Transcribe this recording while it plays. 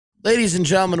Ladies and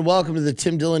gentlemen, welcome to the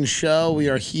Tim Dillon Show. We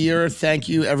are here. Thank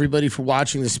you, everybody, for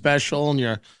watching the special and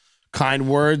your kind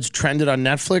words. Trended on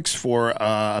Netflix for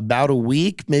about a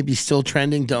week, maybe still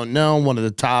trending, don't know. One of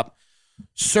the top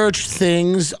searched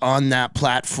things on that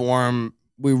platform.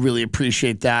 We really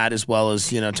appreciate that, as well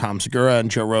as, Tom Segura and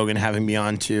Joe Rogan having me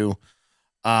on to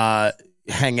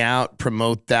hang out,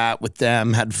 promote that with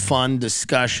them. Had fun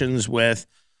discussions with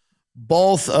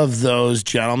both of those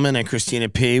gentlemen and Christina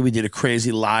P. We did a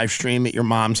crazy live stream at your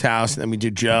mom's house, and then we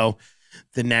did Joe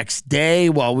the next day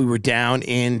while we were down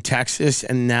in Texas,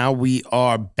 and now we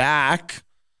are back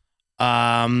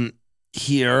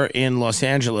here in Los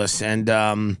Angeles, and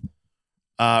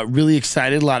really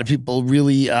excited. A lot of people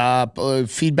really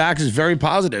feedback is very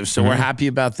positive, so we're happy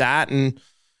about that, and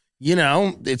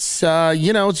it's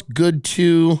good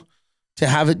to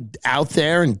have it out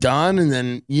there and done. And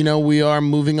then, we are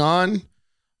moving on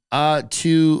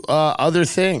to other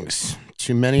things,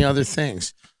 to many other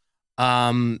things.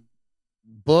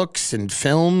 Books and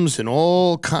films and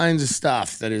all kinds of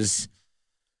stuff that is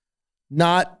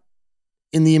not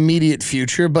in the immediate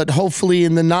future, but hopefully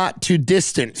in the not too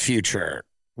distant future.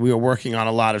 We are working on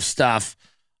a lot of stuff.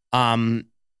 I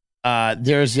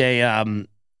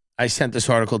sent this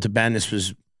article to Ben. This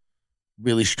was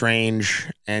really strange.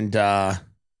 And,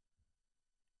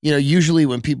 usually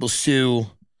when people sue,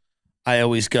 I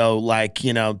always go like,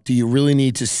 do you really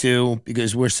need to sue?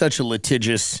 Because we're such a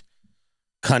litigious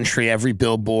country. Every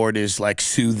billboard is like,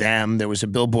 sue them. There was a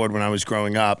billboard when I was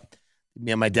growing up.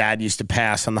 Me and my dad used to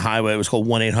pass on the highway. It was called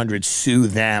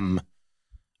 1-800-SUE-THEM.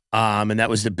 And that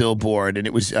was the billboard. And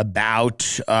it was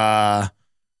about,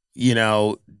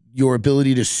 your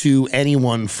ability to sue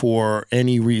anyone for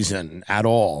any reason at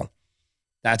all.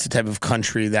 That's the type of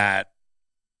country that,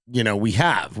 we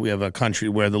have. We have a country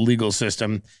where the legal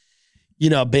system,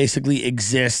 basically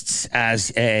exists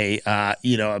as a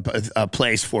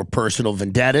place for personal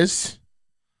vendettas,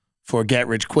 for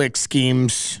get-rich-quick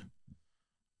schemes,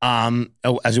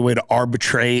 as a way to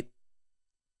arbitrate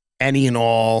any and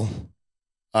all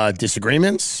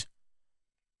disagreements.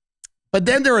 But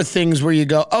then there are things where you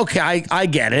go, okay, I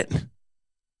get it.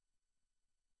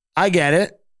 I get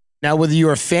it. Now, whether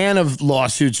you're a fan of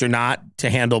lawsuits or not to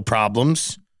handle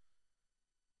problems,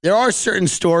 there are certain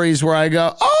stories where I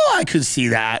go, oh, I could see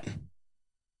that.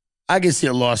 I could see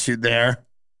a lawsuit there.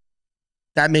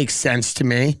 That makes sense to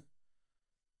me.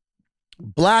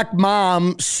 Black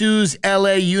mom sues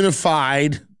LA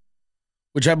Unified,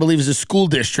 which I believe is a school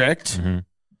district,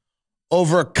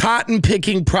 over a cotton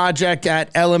picking project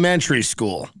at elementary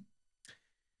school.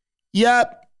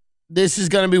 Yep. This is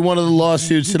going to be one of the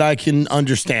lawsuits that I can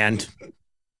understand.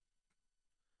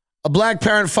 A black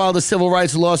parent filed a civil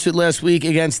rights lawsuit last week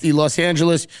against the Los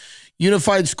Angeles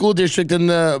Unified School District and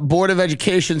the Board of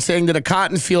Education, saying that a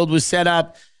cotton field was set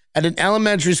up at an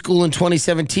elementary school in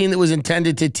 2017 that was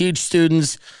intended to teach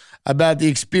students about the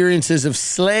experiences of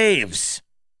slaves.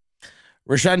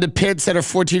 Rashonda Pitt said her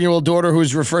 14-year-old daughter, who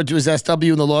is referred to as SW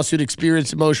in the lawsuit,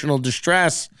 experienced emotional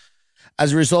distress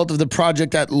as a result of the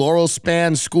project at Laurel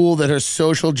Span School that her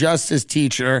social justice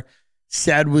teacher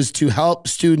said was to help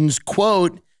students,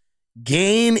 quote,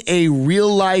 gain a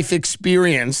real-life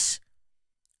experience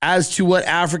as to what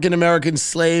African-American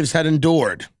slaves had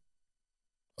endured.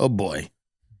 Oh, boy.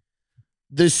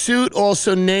 The suit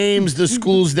also names the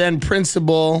school's then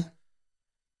principal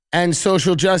and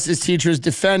social justice teachers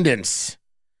defendants.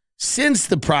 Since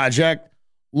the project,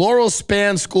 Laurel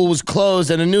Span School was closed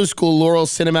and a new school, Laurel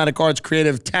Cinematic Arts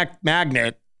Creative Tech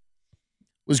Magnet,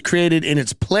 was created in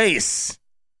its place.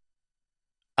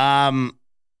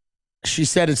 She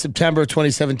said in September of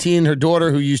 2017, her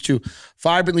daughter, who used to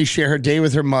vibrantly share her day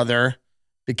with her mother,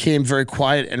 became very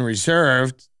quiet and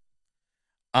reserved.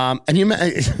 And you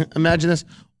imagine this.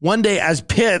 One day, as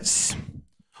Pitts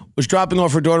was dropping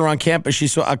off her daughter on campus, she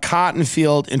saw a cotton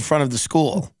field in front of the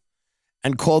school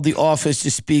and called the office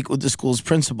to speak with the school's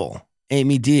principal,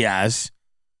 Amy Diaz,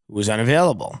 who was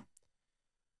unavailable.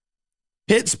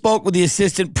 Pitt spoke with the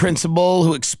assistant principal,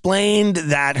 who explained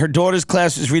that her daughter's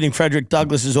class was reading Frederick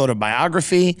Douglass's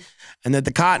autobiography and that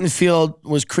the cotton field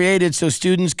was created so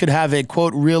students could have a,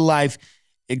 quote, real-life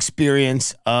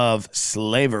experience of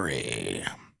slavery.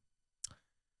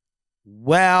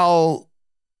 Well,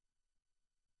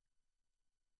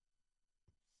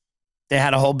 they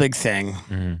had a whole big thing.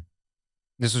 Mm-hmm.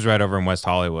 This was right over in West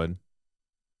Hollywood.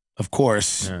 Of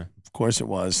course. Yeah. Of course it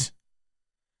was.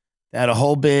 They had a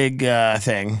whole big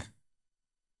thing.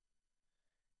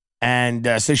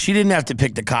 And so she didn't have to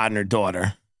pick the cotton, her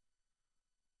daughter.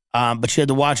 But she had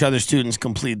to watch other students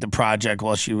complete the project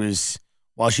while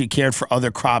she cared for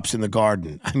other crops in the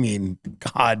garden. I mean,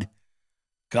 God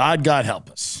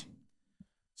help us.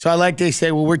 So I like they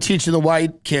say, well, we're teaching the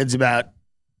white kids about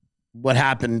what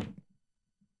happened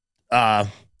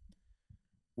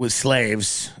with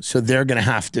slaves. So they're going to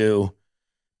have to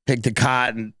pick the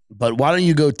cotton. But why don't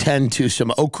you go tend to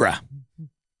some okra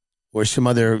or some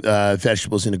other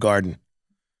vegetables in the garden?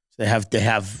 They're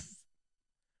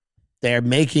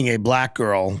making a black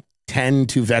girl tend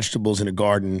to vegetables in a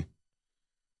garden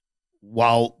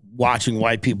while watching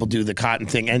white people do the cotton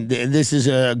thing. And this is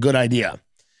a good idea.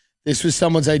 This was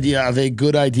someone's idea of a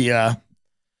good idea.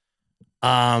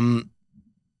 And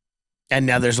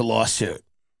now there's a lawsuit.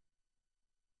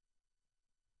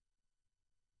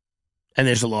 And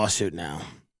there's a lawsuit now.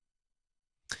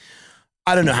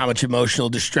 I don't know how much emotional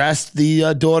distress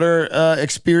the daughter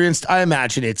experienced. I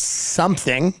imagine it's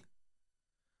something.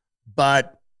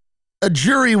 But a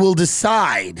jury will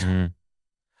decide. Mm.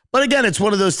 But again, it's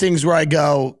one of those things where I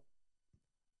go,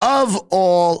 of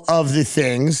all of the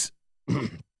things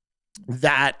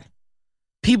that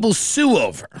people sue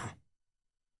over,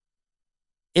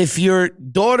 if your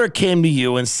daughter came to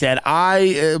you and said,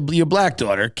 your black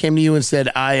daughter came to you and said,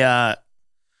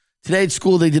 today at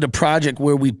school they did a project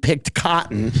where we picked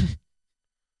cotton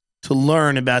to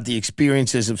learn about the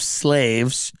experiences of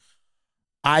slaves,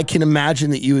 I can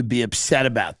imagine that you would be upset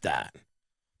about that.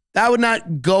 That would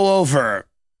not go over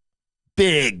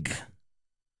big.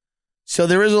 So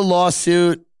there is a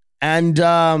lawsuit, and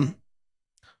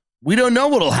we don't know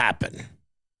what will happen.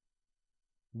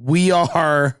 We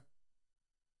are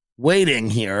waiting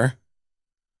here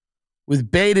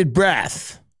with bated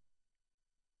breath.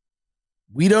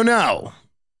 We don't know.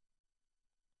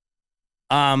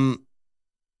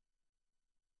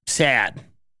 Sad.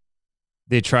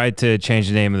 They tried to change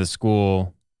the name of the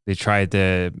school. They tried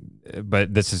to,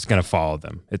 but this is going to follow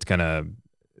them.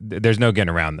 There's no getting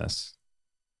around this.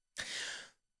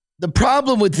 The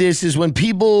problem with this is when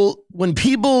people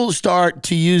start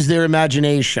to use their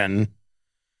imagination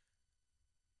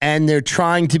and they're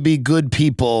trying to be good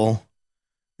people,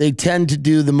 they tend to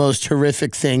do the most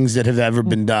horrific things that have ever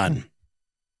been done.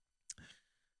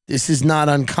 This is not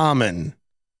uncommon.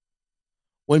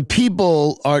 When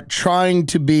people are trying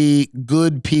to be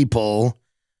good people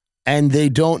and they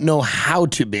don't know how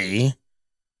to be,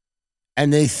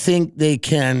 and they think they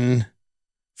can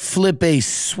flip a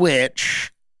switch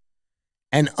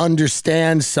and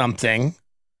understand something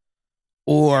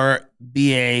or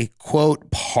be a, quote,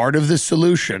 part of the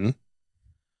solution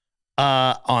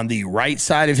on the right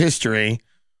side of history,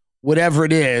 whatever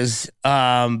it is,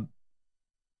 and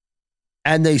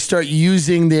they start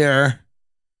using their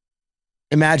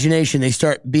imagination, they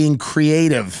start being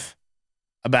creative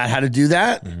about how to do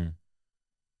that. Mm-hmm.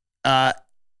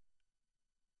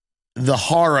 The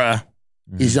horror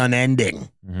is unending.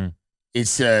 Mm-hmm.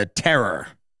 It's terror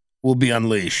will be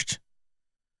unleashed.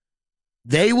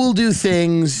 They will do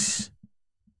things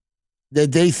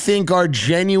that they think are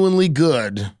genuinely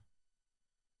good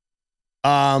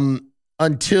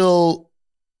until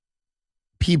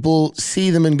people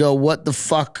see them and go, what the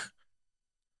fuck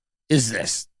is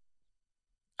this?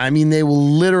 I mean, they will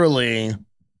literally,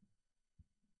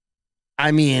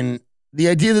 the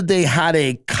idea that they had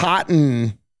a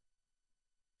cotton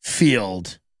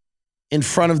field in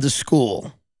front of the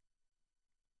school,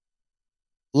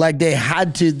 like they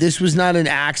had to, this was not an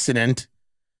accident.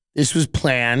 This was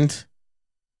planned.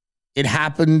 It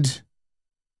happened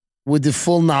with the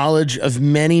full knowledge of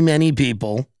many, many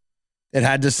people that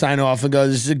had to sign off and go,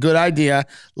 this is a good idea.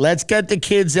 Let's get the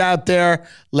kids out there.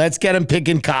 Let's get them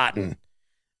picking cotton.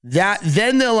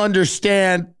 Then they'll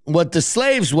understand what the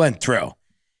slaves went through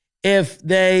if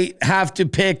they have to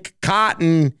pick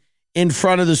cotton in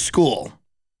front of the school.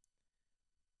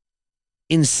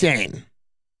 Insane.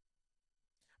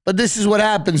 But this is what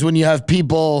happens when you have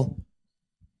people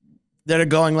that are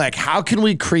going like, how can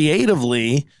we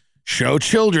creatively show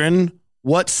children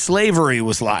what slavery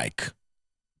was like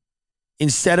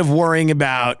instead of worrying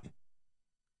about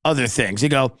other things? You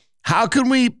go,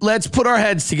 let's put our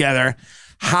heads together.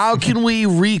 How can we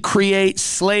recreate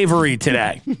slavery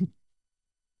today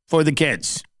for the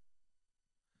kids?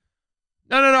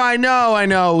 No, I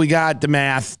know. We got the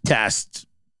math test.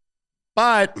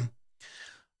 But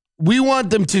we want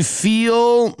them to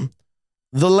feel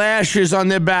the lashes on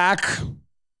their back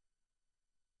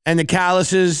and the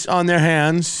calluses on their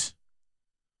hands.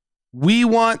 We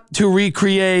want to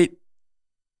recreate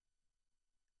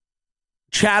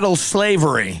chattel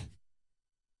slavery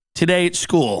today at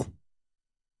school.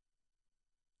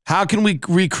 How can we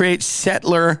recreate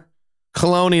settler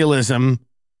colonialism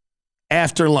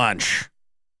after lunch?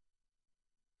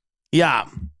 Yeah,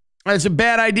 it's a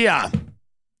bad idea.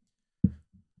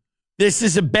 This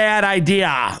is a bad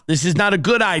idea. This is not a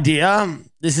good idea.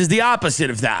 This is the opposite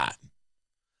of that.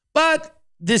 But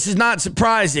this is not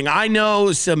surprising. I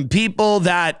know some people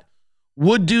that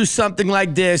would do something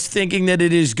like this thinking that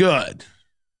it is good.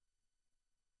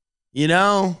 You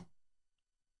know?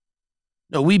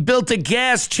 No, we built a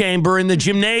gas chamber in the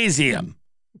gymnasium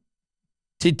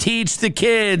to teach the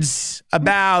kids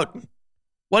about,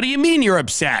 what do you mean you're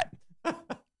upset?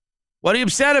 What are you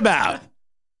upset about?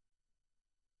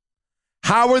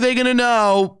 How are they going to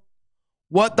know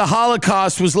what the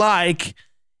Holocaust was like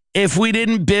if we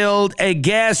didn't build a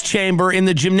gas chamber in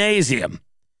the gymnasium?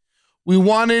 We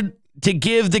wanted to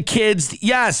give the kids,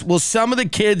 yes, well, some of the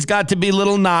kids got to be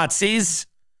little Nazis,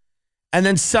 and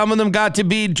then some of them got to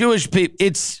be Jewish people.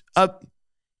 It's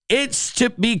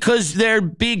because they're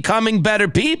becoming better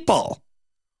people.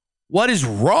 What is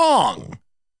wrong?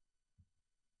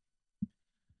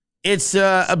 It's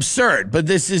absurd, but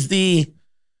this is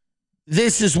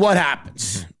what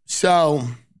happens. So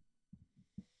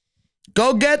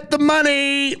go get the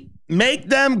money, make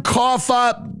them cough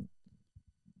up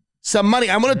some money.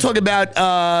 I'm going to talk about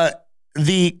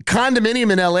the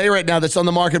condominium in LA right now that's on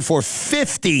the market for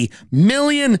 $50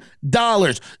 million.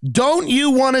 Don't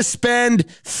you want to spend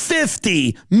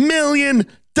 $50 million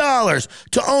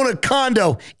to own a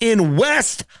condo in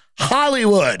West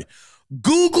Hollywood?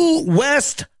 Google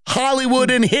West Hollywood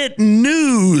and hit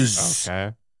news.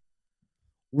 Okay.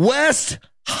 West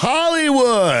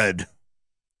Hollywood.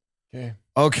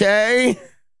 Okay.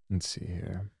 Let's see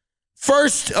here.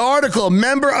 First article,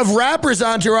 member of rapper's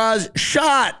entourage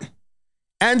shot.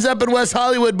 Ends up in West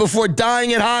Hollywood before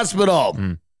dying at hospital.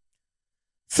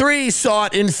 3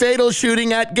 sought in fatal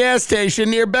shooting at gas station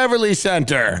near Beverly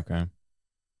Center. Okay.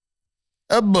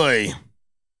 Oh boy.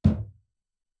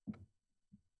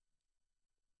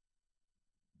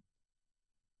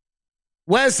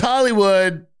 West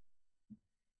Hollywood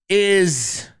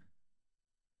is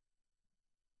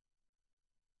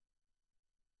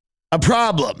a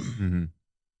problem.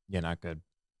 Yeah, not good.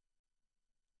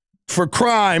 For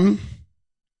crime.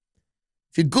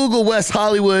 If you Google West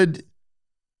Hollywood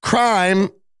crime,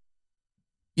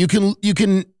 you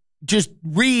can just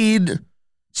read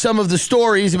some of the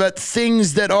stories about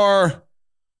things that are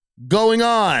going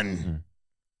on.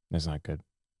 That's not good.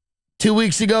 2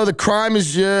 weeks ago, the crime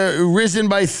has risen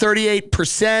by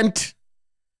 38%.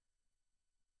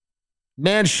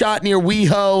 Man shot near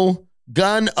WeHo.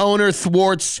 Gun owner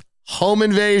thwarts home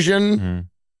invasion.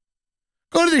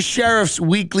 Go to the sheriff's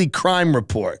weekly crime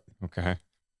report. Okay.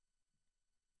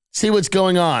 See what's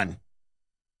going on.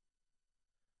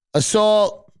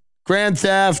 Assault, grand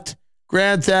theft,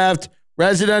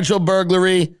 residential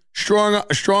burglary, strong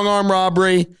arm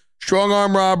robbery,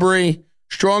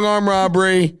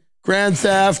 grand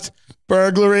theft,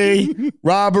 burglary,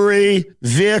 robbery,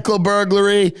 vehicle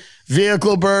burglary,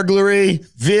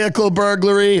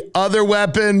 other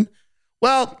weapon.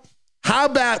 Well, how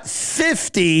about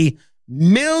 $50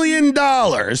 million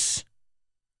to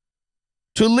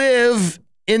live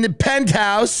in the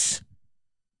penthouse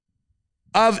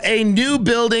of a new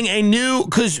building,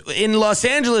 because in Los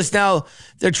Angeles now,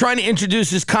 they're trying to introduce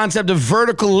this concept of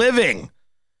vertical living.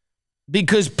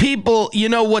 Because people, you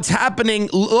know what's happening,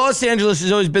 Los Angeles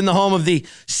has always been the home of the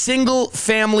single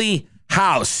family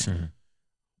house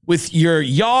with your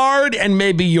yard and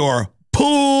maybe your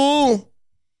pool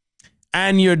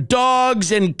and your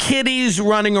dogs and kitties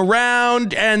running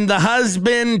around and the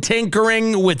husband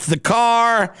tinkering with the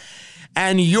car.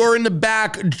 And you're in the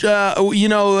back,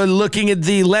 looking at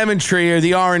the lemon tree or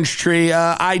the orange tree.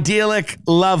 Idyllic,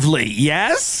 lovely.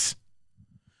 Yes?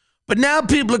 But now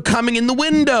people are coming in the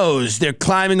windows. They're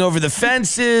climbing over the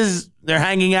fences. They're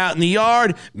hanging out in the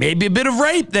yard. Maybe a bit of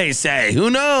rape, they say. Who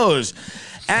knows?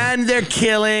 And they're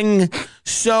killing.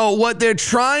 So what they're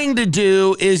trying to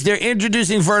do is they're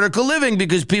introducing vertical living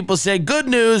because people say, good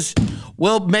news,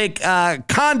 we'll make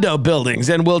condo buildings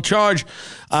and we'll charge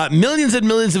millions and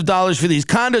millions of dollars for these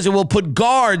condos, and we'll put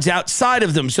guards outside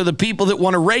of them so the people that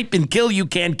want to rape and kill you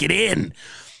can't get in.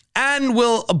 And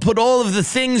we'll put all of the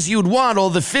things you'd want, all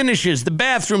the finishes, the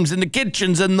bathrooms and the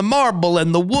kitchens and the marble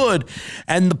and the wood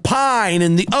and the pine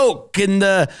and the oak and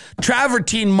the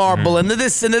travertine marble and the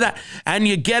this and the that. And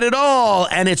you get it all,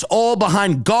 and it's all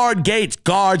behind guards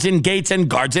and gates and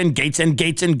guards and gates and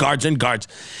gates and guards and guards.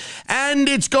 And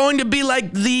it's going to be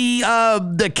like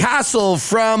the castle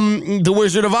from The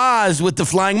Wizard of Oz with the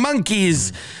flying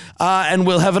monkeys. And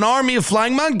we'll have an army of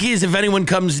flying monkeys if anyone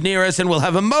comes near us, and we'll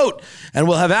have a moat, and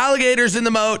we'll have alligators in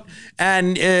the moat.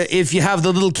 And if you have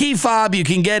the little key fob, you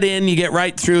can get in, you get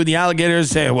right through. The alligators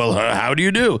say, well, how do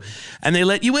you do? And they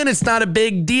let you in. It's not a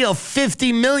big deal.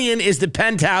 $50 million is the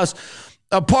penthouse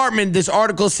apartment. This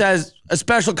article says a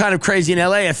special kind of crazy in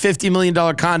LA, a $50 million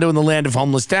condo in the land of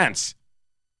homeless tents.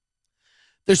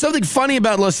 There's something funny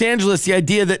about Los Angeles, the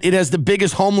idea that it has the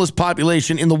biggest homeless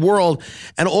population in the world,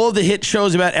 and all the hit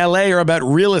shows about LA are about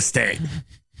real estate.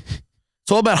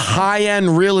 It's all about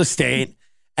high-end real estate,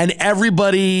 and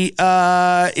everybody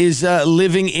is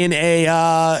living in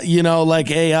a,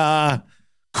 like a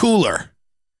cooler.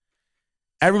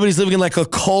 Everybody's living in like a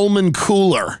Coleman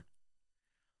cooler.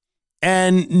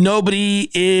 And nobody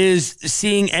is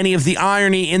seeing any of the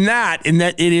irony in that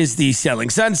it is the Selling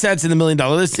Sunsets and the $1 Million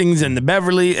Listings and the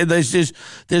Beverly.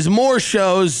 There's more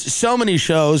shows, so many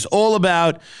shows, all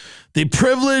about the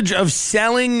privilege of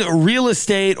selling real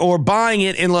estate or buying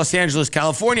it in Los Angeles,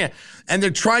 California. And they're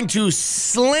trying to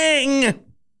sling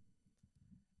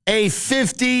a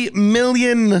 $50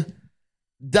 million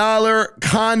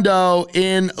condo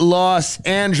in Los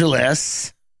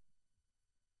Angeles.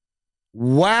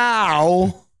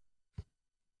 Wow.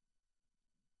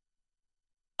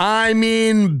 I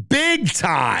mean, big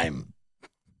time.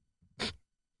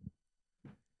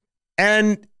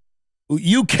 And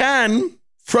you can,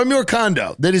 from your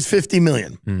condo that is $50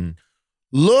 million,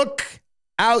 look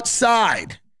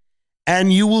outside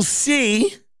and you will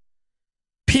see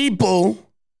people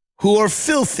who are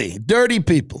filthy, dirty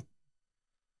people.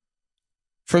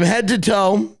 From head to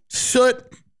toe, soot,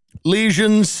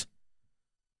 lesions,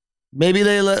 maybe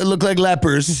they look like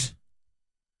lepers,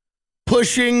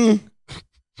 pushing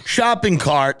shopping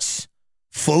carts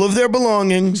full of their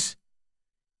belongings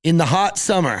in the hot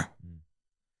summer.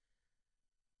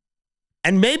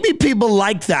 And maybe people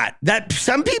like that.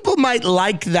 Some people might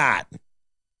like that.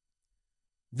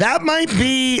 That might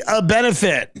be a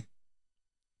benefit.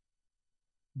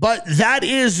 But that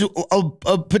is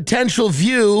a potential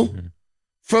view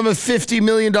from a $50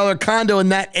 million condo in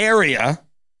that area.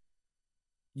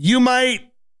 You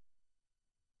might,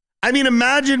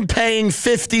 imagine paying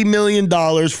 $50 million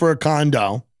for a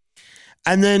condo,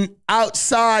 and then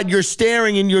outside you're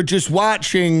staring and you're just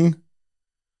watching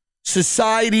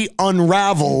society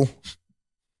unravel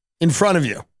in front of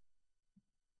you.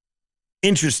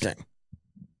 Interesting.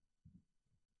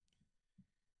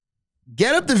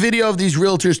 Get up the video of these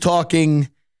realtors talking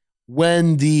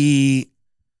when the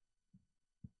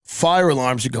fire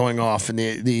alarms are going off and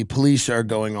the police are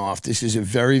going off. This is a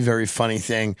very, very funny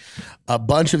thing. A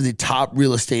bunch of the top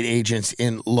real estate agents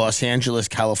in Los Angeles,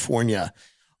 California,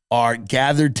 are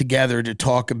gathered together to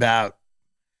talk about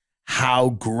how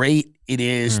great it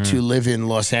is to live in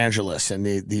Los Angeles and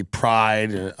the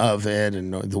pride of it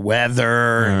and the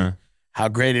weather and how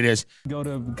great it is. Go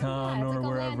to Cannes or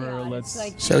wherever. Let's.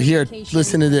 So here,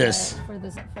 listen to this.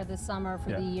 For the summer,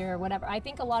 for the year, whatever. I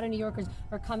think a lot of New Yorkers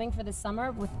are coming for the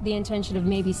summer with the intention of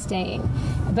maybe staying,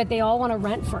 but they all want to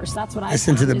rent first. That's what I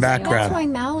listen to the background. That's why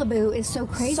Malibu is so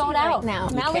crazy sold out right now.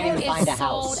 Malibu is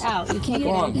sold out. You can't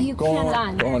get in. You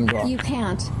can't. You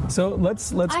can't. So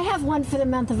let's. I have one for the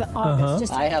month of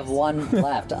August. I have one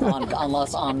left on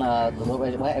I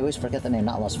always forget the name.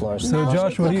 Not Los Flores. So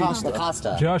Josh, what do you? La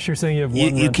Costa. Josh, you're saying you have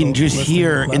one. You can just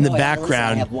hear in the I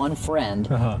background have one friend.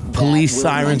 police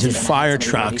sirens and fire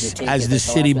trucks as the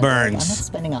city burns.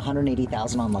 I'm not spending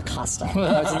 $180,000 on La Costa.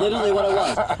 That's literally what it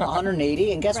was.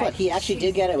 180, and guess what? He actually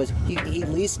did get it. He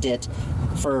leased it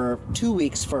for 2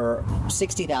 weeks for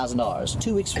 $60,000.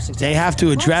 2 weeks for $60,000. They have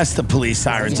to address the police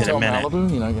sirens in a minute.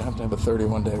 Malibu, you have to have a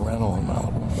 31-day rental in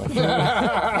Malibu. You know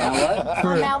what?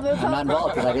 I'm not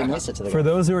involved because I didn't lease it to the guy. For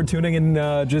those who are tuning in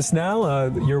just now,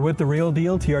 you're with The Real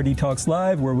Deal, TRD Talks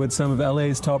Live. We're with some of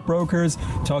LA's top brokers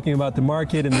talking about the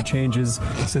market and the changes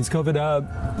since COVID.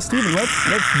 Steven, let's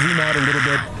zoom out a little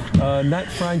bit. Knight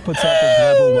Frank puts out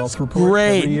the Global Wealth Report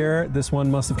every year. This one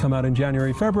must have come out in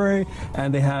January, February,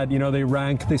 and they had,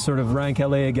 they sort of rank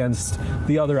LA against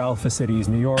the other alpha cities,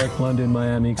 New York, London,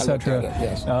 Miami, etc.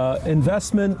 Yes.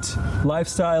 Investment,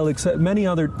 lifestyle,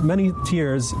 many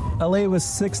tiers. LA was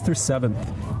 6th or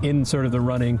 7th in sort of the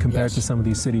running compared to some of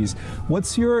these cities.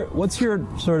 What's your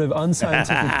sort of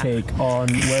unscientific take on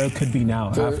where it could be now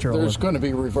after all? There's going to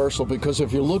be reversal because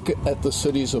if you look at the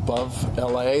cities above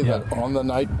LA that on the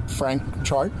Knight Frank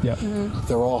chart,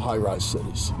 they're all high-rise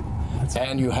cities.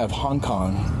 And you have Hong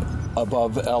Kong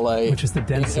above LA, which is the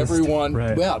densest. Everyone,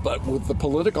 but with the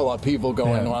political upheaval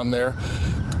going on there,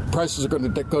 prices are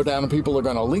going to go down and people are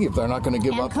going to leave. They're not going to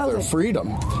give up their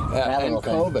freedom and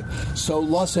COVID. So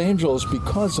Los Angeles,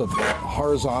 because of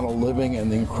horizontal living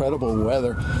and the incredible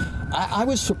weather, I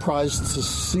was surprised to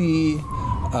see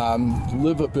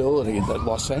livability that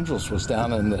Los Angeles was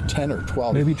down in the 10 or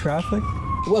 12. Maybe traffic?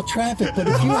 Well, traffic, but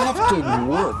if you have to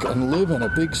work and live in a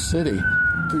big city,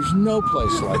 there's no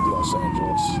place like Los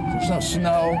Angeles. There's no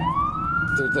snow.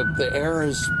 The air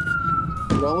is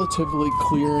relatively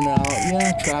clear now.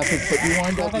 Yeah, traffic, but you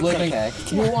wind up living. Okay.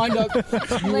 You wind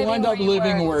up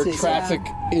living where work. traffic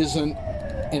isn't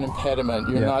an impediment.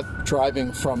 You're not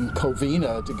driving from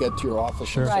Covina to get to your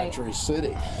office in Century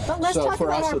City. But let's talk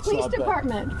about our police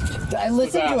department. I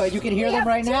listen to it. You can hear them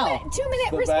right now.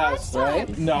 2-minute response time.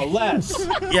 Right? No, less.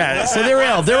 Yeah, so they're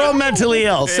ill. They're all mentally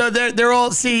ill. So they're all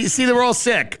they're all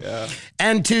sick. Yeah.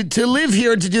 And to live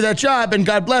here and to do that job, and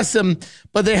God bless them,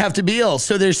 but they have to be ill.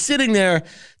 So they're sitting there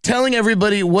telling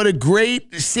everybody what a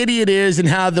great city it is and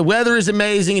how the weather is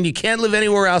amazing and you can't live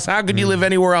anywhere else. How could you live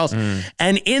anywhere else?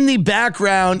 And in the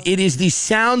background, it is the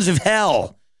sounds of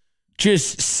hell.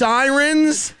 Just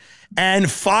sirens and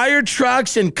fire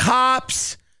trucks and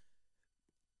cops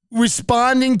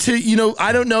responding to, you know,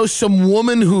 I don't know, some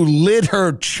woman who lit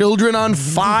her children on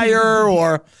fire,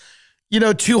 or, you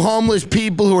know, two homeless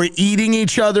people who are eating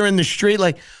each other in the street.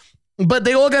 Like, but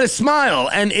they all got to smile,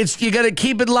 and you got to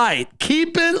keep it light.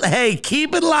 Keep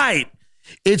it light.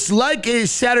 It's like a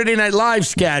Saturday Night Live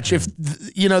sketch, if,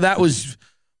 you know, that was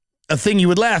a thing you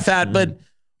would laugh at, but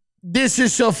this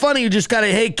is so funny. You just got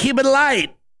to, keep it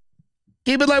light.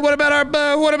 Keep it light. What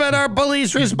about our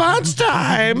police response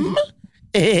time?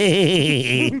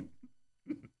 And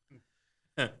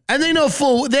they know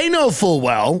full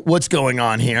well what's going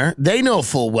on here. They know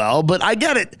full well, but I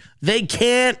get it. They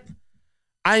can't,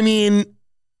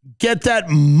 get that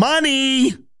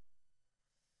money.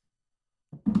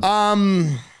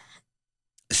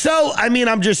 So,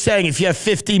 I'm just saying, if you have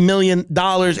 $50 million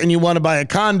and you want to buy a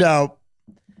condo,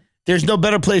 there's no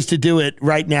better place to do it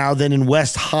right now than in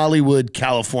West Hollywood,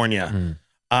 California.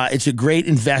 It's a great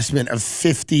investment of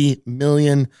 $50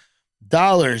 million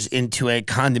into a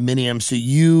condominium so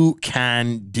you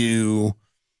can do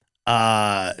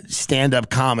stand-up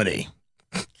comedy.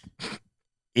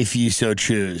 If you so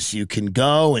choose, you can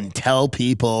go and tell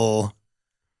people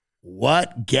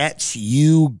what gets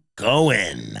you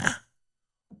going.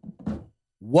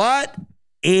 What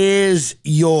is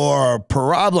your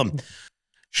problem?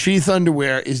 Sheath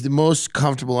underwear is the most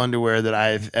comfortable underwear that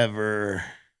I've ever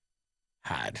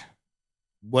had.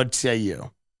 What say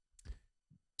you?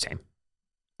 Same.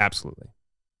 Absolutely.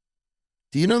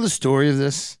 Do you know the story of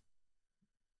this?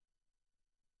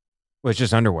 Well, it's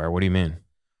just underwear. What do you mean?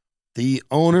 The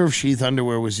owner of Sheath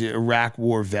Underwear was an Iraq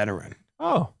War veteran.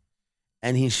 Oh.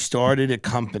 And he started a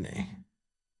company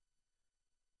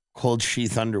called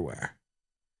Sheath Underwear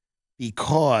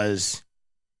because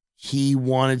he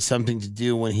wanted something to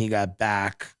do when he got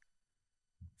back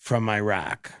from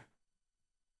Iraq.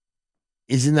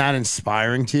 Isn't that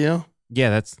inspiring to you?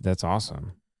 Yeah, that's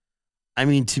awesome.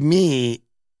 To me,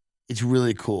 it's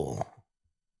really cool.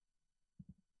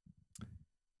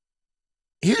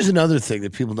 Here's another thing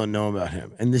that people don't know about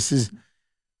him. And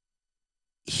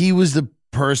he was the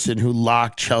person who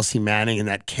locked Chelsea Manning in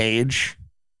that cage.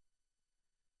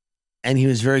 And he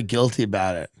was very guilty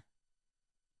about it.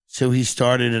 So he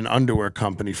started an underwear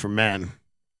company for men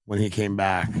when he came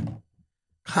back.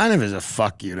 Kind of as a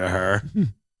fuck you to her.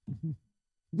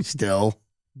 Still.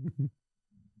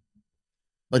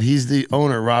 But he's the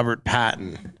owner, Robert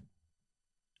Patton.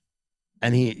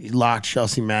 And he locked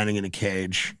Chelsea Manning in a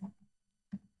cage.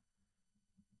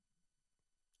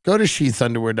 Go to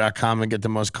sheathunderwear.com and get the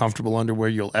most comfortable underwear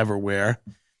you'll ever wear.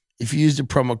 If you use the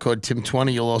promo code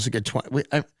Tim20, you'll also get 20. Wait,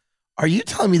 are you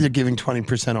telling me they're giving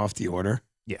 20% off the order?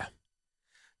 Yeah.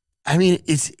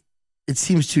 It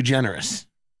seems too generous.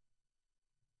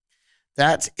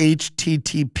 That's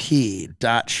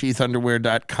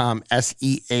http.sheathunderwear.com,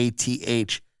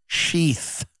 SEATH,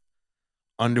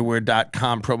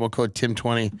 sheathunderwear.com, promo code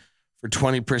Tim20 for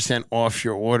 20% off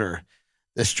your order.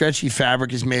 The stretchy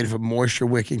fabric is made of a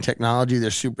moisture-wicking technology.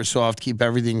 They're super soft, keep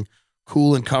everything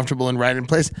cool and comfortable and right in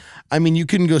place. You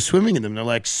can go swimming in them. They're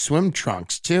like swim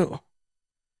trunks, too.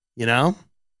 You know?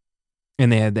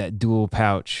 And they had that dual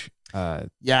pouch. Yes.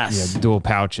 Yeah, dual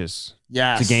pouches.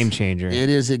 Yes. It's a game changer. It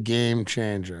is a game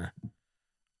changer.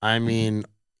 It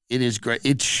is great.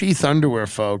 It's Sheath underwear,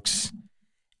 folks.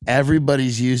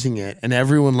 Everybody's using it, and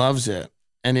everyone loves it.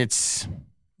 And it's...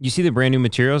 You see the brand new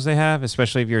materials they have,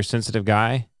 especially if you're a sensitive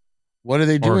guy. What are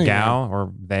they doing? Or gal,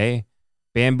 or they.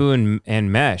 Bamboo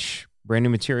and mesh. Brand new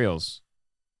materials.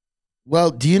 Well,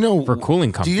 do you know... For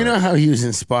cooling comfort. Do you know how he was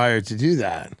inspired to do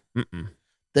that?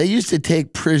 They used to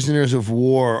take prisoners of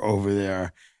war over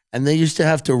there, and they used to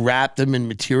have to wrap them in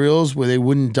materials where they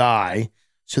wouldn't die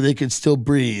so they could still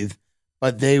breathe,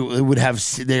 but they would have...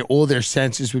 all their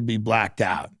senses would be blacked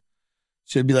out.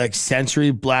 So it'd be like sensory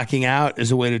blacking out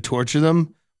as a way to torture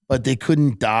them. But they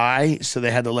couldn't die, so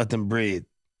they had to let them breathe.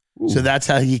 Ooh. So that's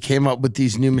how he came up with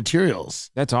these new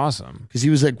materials. That's awesome. Because he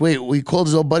was like, wait, he called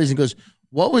his old buddies and goes,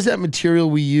 What was that material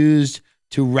we used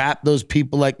to wrap those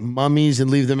people like mummies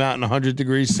and leave them out in 100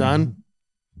 degrees sun?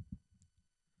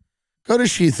 Go to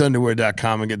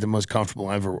sheathunderwear.com and get the most comfortable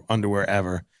underwear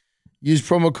ever. Use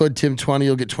promo code Tim20.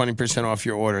 You'll get 20% off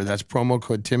your order. That's promo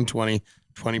code Tim20,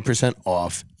 20%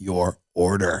 off your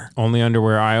order. Only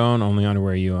underwear I own, only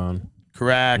underwear you own.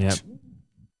 Correct. Yep.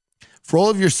 For all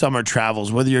of your summer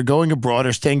travels, whether you're going abroad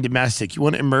or staying domestic, you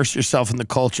want to immerse yourself in the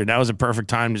culture. Now is a perfect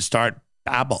time to start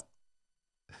Babbel.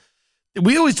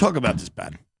 We always talk about this,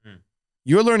 Ben.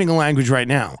 You're learning a language right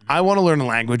now. I want to learn a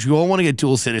language. We all want to get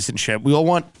dual citizenship. We all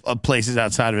want places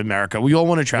outside of America. We all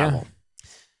want to travel.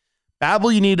 Yeah.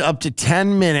 Babbel, you need up to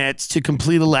 10 minutes to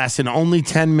complete a lesson. Only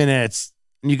 10 minutes.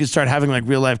 And you can start having like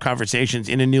real life conversations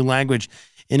in a new language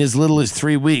in as little as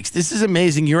 3 weeks. This is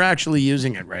amazing. You're actually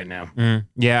using it right now.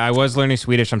 Yeah, I was learning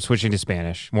Swedish. I'm switching to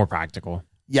Spanish. More practical.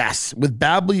 Yes. With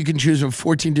Babbel, you can choose from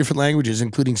 14 different languages,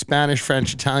 including Spanish,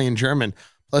 French, Italian, German.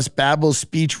 Plus, Babbel's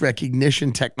speech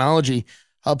recognition technology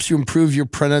helps you improve your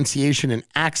pronunciation and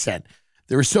accent.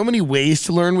 There are so many ways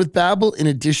to learn with Babbel. In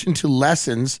addition to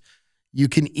lessons, you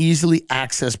can easily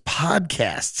access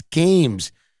podcasts,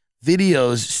 games,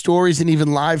 videos, stories, and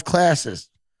even live classes.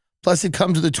 Plus, it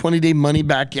comes with a 20-day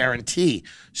money-back guarantee.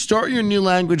 Start your new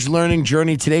language learning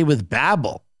journey today with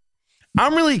Babbel.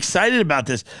 I'm really excited about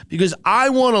this because I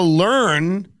want to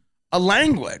learn a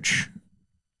language.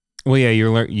 Well,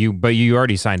 yeah, but you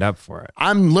already signed up for it.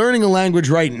 I'm learning a language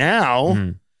right now,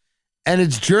 and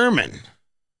it's German.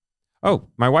 Oh,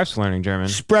 my wife's learning German.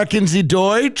 Sprechen Sie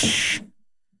Deutsch?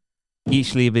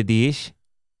 Ich liebe dich.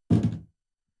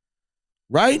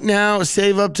 Right now,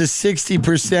 save up to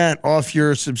 60% off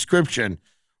your subscription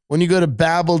when you go to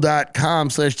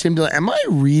babbel.com/Tim Dillon. Am I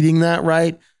reading that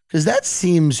right? Because that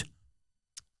seems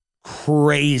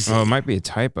crazy. Oh, it might be a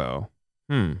typo.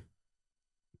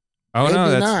 Oh, Maybe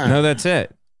no, that's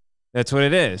it. That's what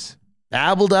it is.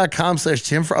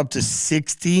 Babbel.com/Tim for up to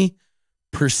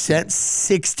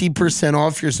 60%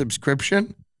 off your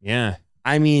subscription. Yeah.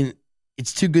 I mean,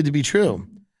 it's too good to be true.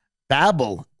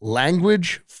 Babbel,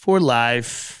 language for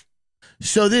life.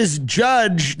 So this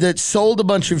judge that sold a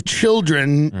bunch of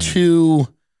children to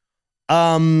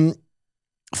former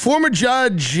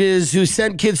judges who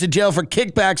sent kids to jail for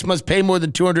kickbacks must pay more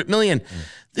than $200 million.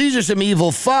 These are some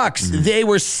evil fucks. They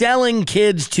were selling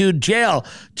kids to jail,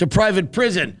 to private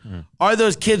prison. Are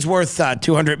those kids worth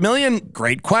 $200 million?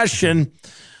 Great question.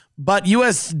 But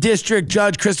U.S. District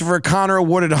Judge Christopher Connor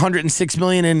awarded $106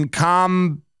 million in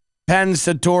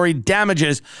compensatory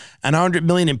damages and $100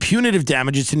 million in punitive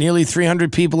damages to nearly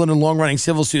 300 people in a long-running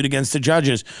civil suit against the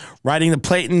judges, writing the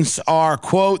plaintiffs are,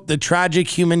 quote, the tragic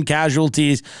human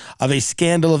casualties of a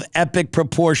scandal of epic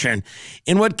proportion.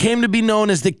 In what came to be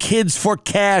known as the Kids for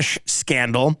Cash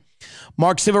scandal,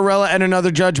 Mark Civarella and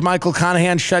another judge, Michael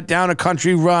Conahan, shut down a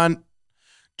country-run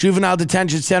juvenile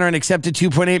detention center and accepted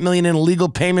 $2.8 million in illegal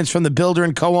payments from the builder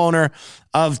and co-owner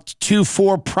of 2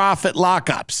 for-profit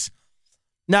lockups.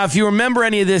 Now, if you remember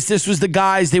any of this, this was the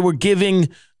guys, they were giving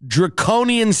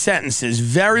draconian sentences,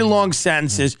 very long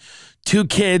sentences to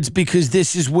kids because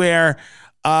this is where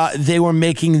they were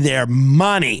making their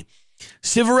money.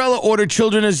 Civarella ordered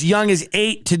children as young as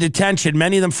 8 to detention,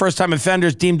 many of them first-time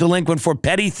offenders deemed delinquent for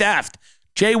petty theft,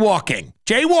 jaywalking,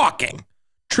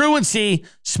 truancy,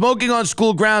 smoking on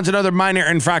school grounds, and other minor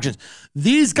infractions.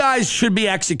 These guys should be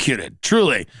executed,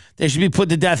 truly. They should be put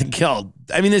to death and killed.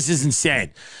 I mean, this is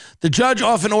insane. The judge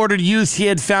often ordered youths he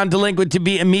had found delinquent to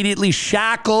be immediately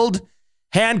shackled,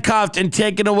 handcuffed, and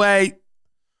taken away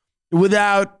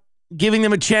without giving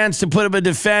them a chance to put up a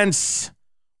defense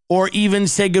or even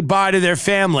say goodbye to their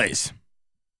families.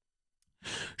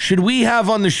 Should we have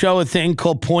on the show a thing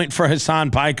called Point for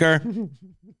Hassan Piker?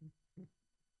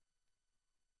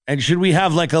 And should we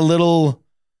have like a little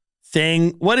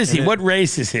thing? What is he? What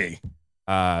race is he?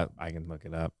 I can look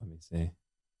it up. Let me see.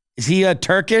 Is he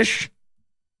Turkish?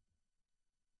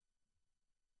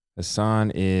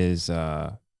 Hassan is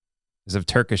of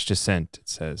Turkish descent, it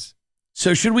says.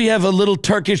 So should we have a little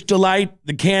Turkish delight,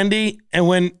 the candy, and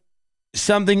when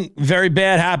something very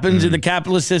bad happens in the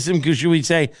capitalist system, should we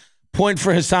say, Point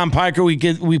for Hassan Piker, we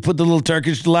put the little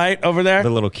Turkish delight over there? The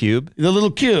little cube? The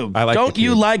little cube. I like Don't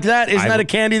you like that? Isn't that a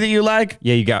candy that you like?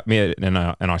 Yeah, you got me in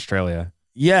Australia.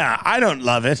 Yeah, I don't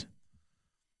love it.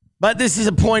 But this is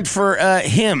a point for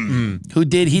him,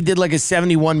 he did like a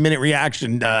 71-minute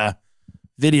reaction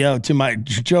video to my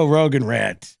Joe Rogan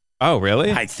rant. Oh,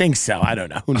 really? I think so. I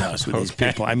don't know. Who knows with these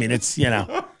people? I mean, it's,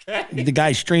 the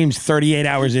guy streams 38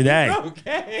 hours a day.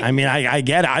 Okay. I mean, I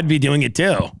get it. I'd be doing it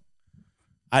too.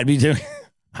 I'd be doing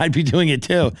it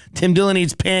too. Tim Dillon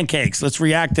eats pancakes. Let's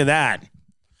react to that.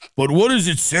 But what does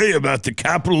it say about the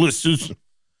capitalist system?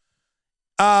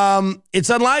 It's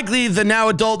unlikely the now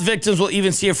adult victims will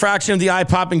even see a fraction of the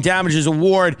eye-popping damages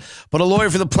award, but a lawyer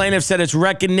for the plaintiff said it's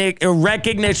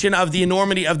recognition of the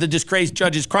enormity of the disgraced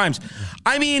judge's crimes.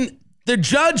 I mean, the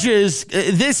judges,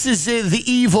 this is the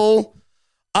evil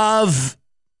of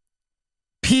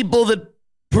people that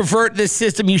pervert this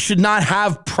system. You should not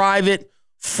have private,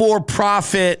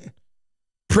 for-profit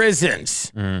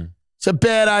prisons. It's a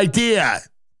bad idea.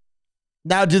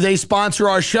 Now, do they sponsor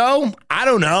our show? I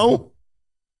don't know.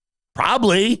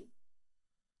 Probably.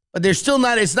 But they're still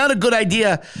not, it's not a good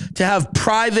idea to have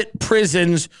private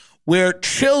prisons where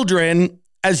children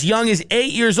as young as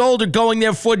 8 years old are going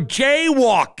there for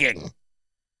jaywalking.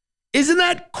 Isn't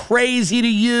that crazy to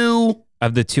you?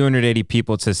 Of the 280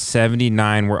 people, it says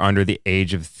 79 were under the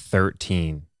age of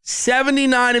 13.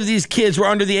 79 of these kids were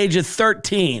under the age of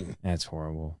 13. That's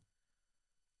horrible.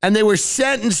 And they were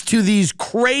sentenced to these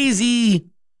crazy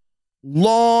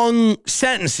long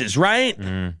sentences, right?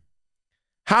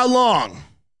 How long?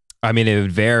 I mean, it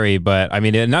would vary, but I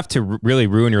mean, enough to really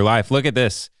ruin your life. Look at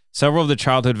this. Several of the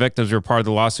childhood victims who were part of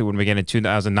the lawsuit when it began in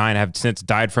 2009 have since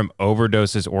died from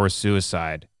overdoses or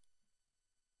suicide.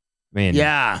 I mean,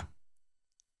 yeah.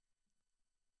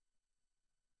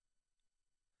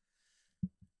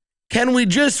 Can we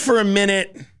just for a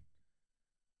minute...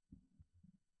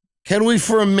 Can we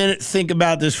for a minute think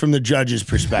about this from the judge's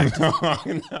perspective?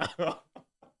 No.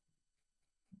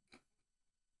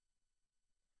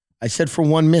 I said for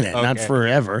 1 minute, Okay. not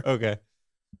forever. Okay.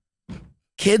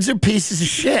 Kids are pieces of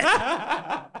shit.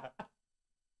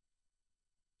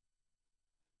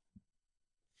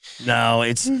 No,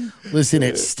 listen,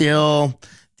 it's still,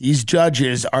 these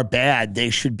judges are bad. They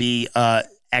should be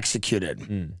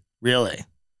executed. Really.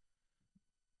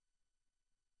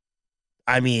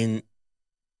 I mean,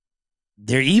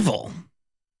 they're evil.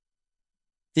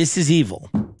 This is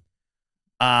evil.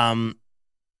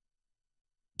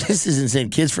 This is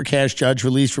insane. Kids for Cash judge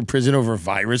released from prison over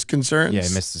virus concerns. Yeah, I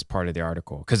missed this part of the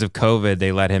article. Because of COVID,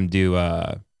 they let him do,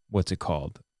 what's it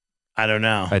called? I don't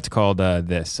know. It's called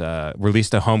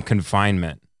released to home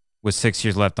confinement with 6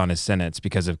 years left on his sentence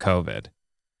because of COVID.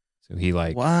 So he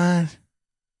What?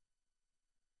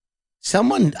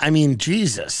 Someone, I mean,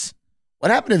 Jesus.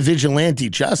 What happened to vigilante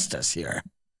justice here?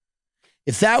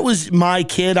 If that was my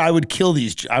kid, I would kill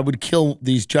these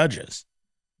judges.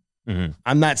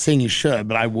 I'm not saying you should,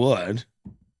 but I would.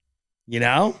 You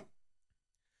know?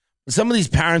 Some of these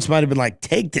parents might have been like,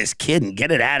 take this kid and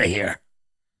get it out of here.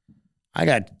 I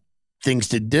got things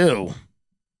to do.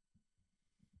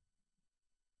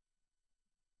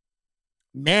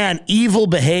 Man, evil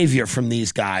behavior from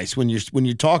these guys when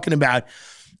you're talking about.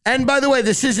 And by the way,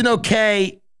 this isn't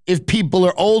okay if people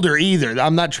are older either.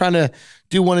 I'm not trying to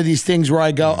do one of these things where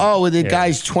I go, oh, the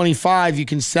guy's 25, you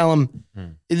can sell him.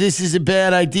 This is a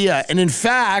bad idea. And in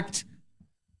fact,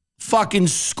 fucking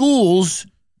schools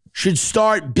should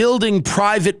start building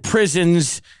private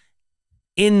prisons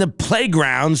in the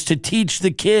playgrounds to teach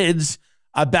the kids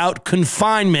about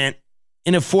confinement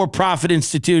in a for-profit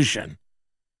institution.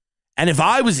 And if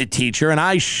I was a teacher, and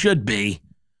I should be,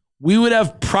 we would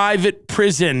have private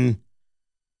prison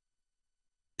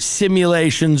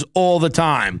simulations all the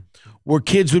time where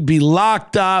kids would be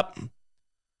locked up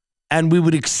and we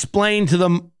would explain to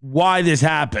them why this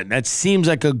happened. That seems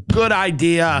like a good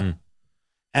idea,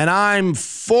 and I'm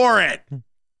for it.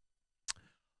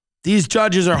 These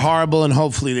judges are horrible, and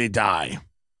hopefully they die.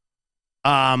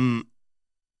 Yeah,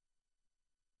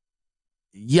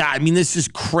 I mean, this is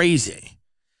crazy.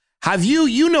 Have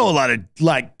you know a lot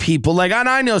of people, and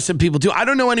I know some people too. I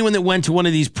don't know anyone that went to one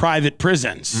of these private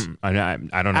prisons. I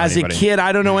don't know As anybody. a kid,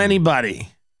 I don't know anybody.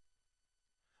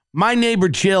 My neighbor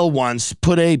Jill once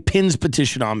put a PINS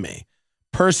petition on me,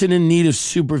 person in need of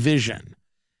supervision.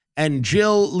 And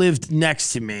Jill lived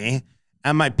next to me,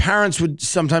 and my parents would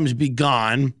sometimes be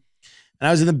gone. And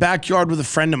I was in the backyard with a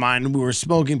friend of mine, and we were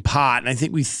smoking pot, and I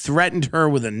think we threatened her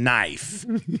with a knife.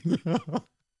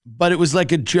 But it was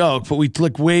like a joke, but we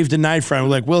waved a knife around.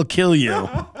 We're like, we'll kill you.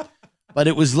 But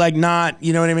it was not,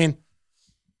 you know what I mean?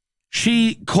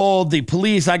 She called the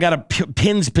police. I got a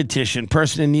PINS petition,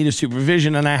 person in need of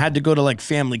supervision, and I had to go to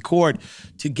family court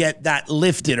to get that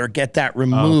lifted or get that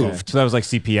removed. Okay. So that was like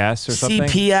CPS or something?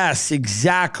 CPS,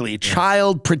 exactly. Yeah.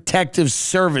 Child Protective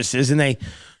Services. And they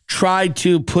tried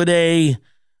to put a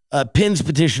PINS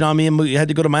petition on me, and we had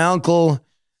to go to my uncle,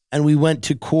 and we went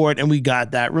to court, and we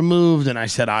got that removed. And I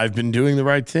said, I've been doing the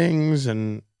right things,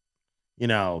 and,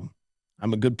 I'm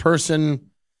a good person.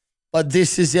 But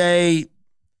this is a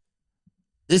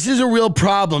real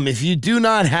problem. If you do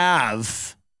not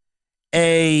have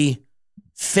a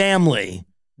family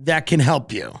that can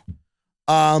help you,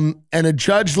 And a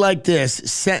judge like this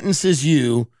sentences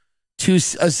you to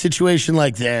a situation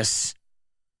like this,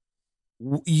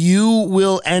 you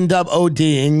will end up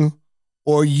ODing,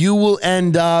 or you will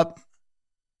end up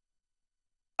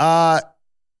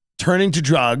turning to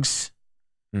drugs,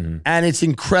 and it's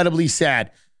incredibly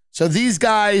sad. So these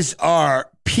guys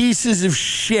are pieces of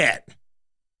shit.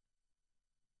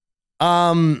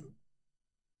 Point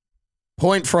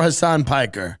for Hassan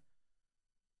Piker.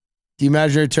 The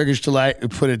imaginary Turkish delight, we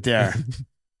put it there.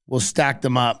 We'll stack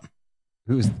them up.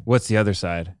 What's the other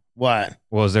side? What?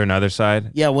 Well, is there another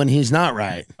side? Yeah, when he's not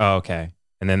right. Oh, okay.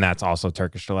 And then that's also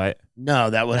Turkish delight? No,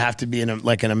 that would have to be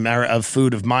a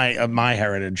food of my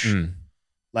heritage,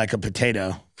 like a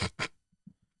potato.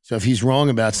 So if he's wrong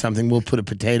about something, we'll put a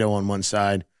potato on one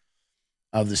side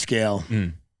of the scale.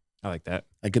 I like that.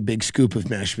 Like a big scoop of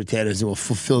mashed potatoes, and we'll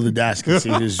fulfill the desk and see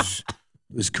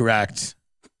who's correct.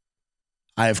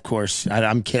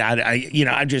 I'm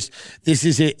kidding. This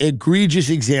is an egregious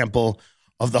example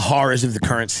of the horrors of the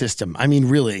current system. I mean,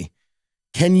 really,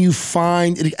 can you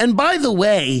find it? And by the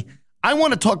way, I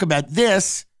want to talk about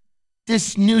this.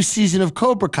 This new season of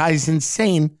Cobra Kai is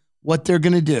insane what they're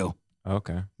going to do.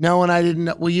 Okay. No, and I didn't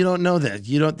know. Well, you don't know that.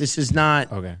 This is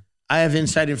not. Okay. I have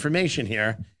inside information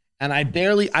here, and I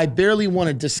barely want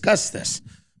to discuss this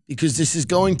because this is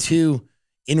going to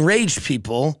enrage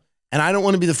people, and I don't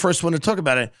want to be the first one to talk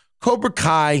about it. Cobra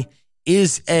Kai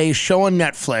is a show on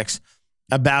Netflix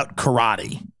about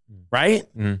karate, right?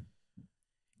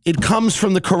 It comes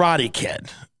from the Karate Kid,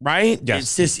 right?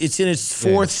 Yes. It's in its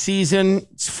fourth season.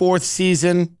 It's fourth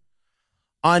season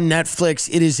on Netflix.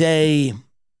 It is a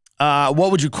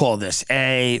what would you call this?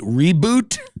 A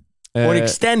reboot or an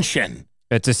extension?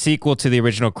 It's a sequel to the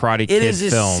original Karate Kid films. It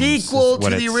is a sequel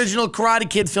to the original Karate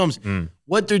Kid films.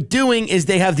 What they're doing is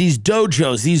they have these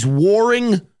dojos, these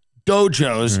warring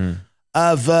dojos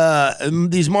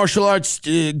of these martial arts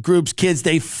groups, kids.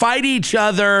 They fight each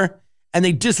other and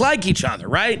they dislike each other,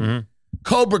 right?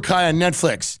 Cobra Kai on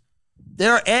Netflix.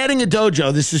 They're adding a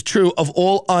dojo, this is true, of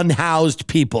all unhoused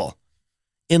people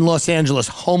in Los Angeles,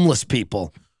 homeless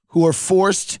people who are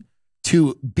forced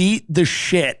to beat the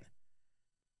shit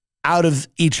out of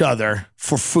each other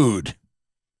for food.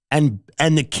 And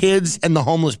the kids and the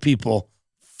homeless people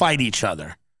fight each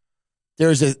other.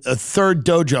 There's a third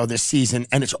dojo this season,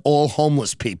 and it's all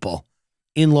homeless people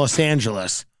in Los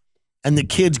Angeles. And the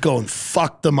kids go and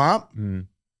fuck them up.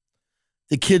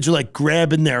 The kids are like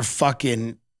grabbing their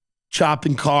fucking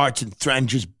chopping carts and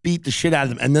just beat the shit out of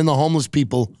them. And then the homeless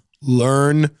people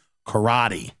learn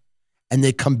karate. And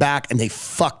they come back and they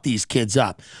fuck these kids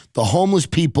up. The homeless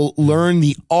people learn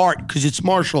the art because it's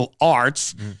martial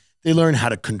arts. They learn how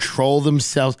to control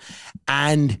themselves.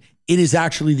 And it is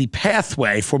actually the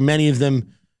pathway for many of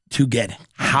them to get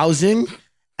housing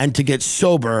and to get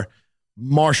sober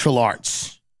martial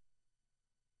arts.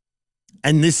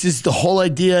 And this is the whole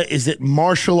idea, is that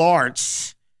martial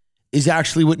arts is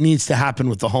actually what needs to happen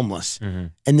with the homeless.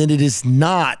 And that it is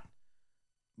not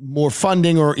more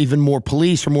funding or even more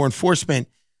police or more enforcement.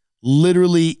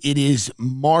 Literally, it is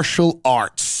martial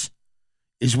arts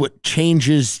is what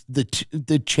changes the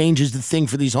thing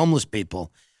for these homeless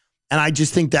people. And I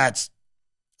just think that's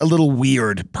a little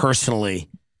weird, personally,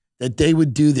 that they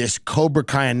would do this. Cobra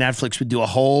Kai on Netflix would do a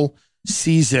whole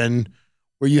season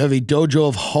where you have a dojo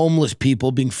of homeless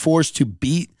people being forced to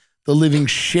beat the living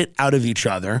shit out of each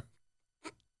other.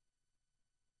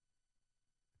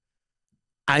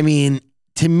 I mean,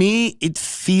 to me, it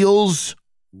feels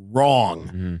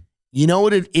wrong. You know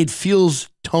what? It feels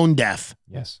tone deaf.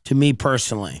 Yes. To me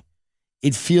personally.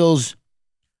 It feels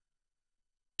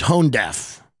tone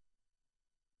deaf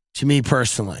to me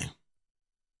personally.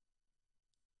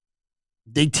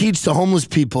 They teach the homeless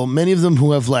people, many of them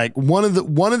who have like, one of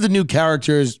the new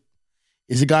characters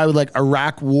is a guy with like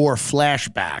Iraq War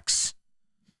flashbacks.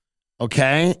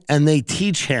 Okay? And they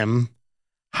teach him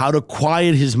how to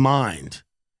quiet his mind.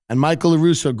 And Michael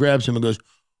LaRusso grabs him and goes,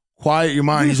 quiet your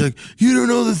mind. He's like, you don't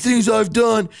know the things I've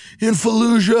done in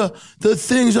Fallujah, the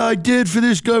things I did for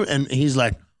this government. And he's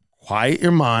like, quiet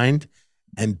your mind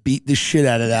and beat the shit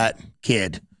out of that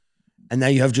kid. And now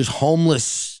you have just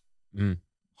homeless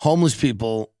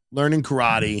people learning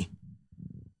karate,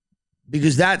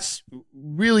 because that's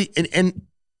really, and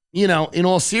you know, in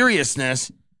all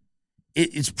seriousness,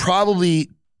 it's probably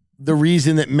the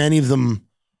reason that many of them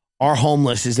are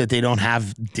homeless is that they don't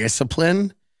have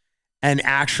discipline. And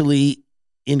actually,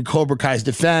 in Cobra Kai's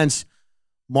defense,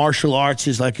 martial arts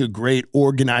is like a great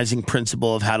organizing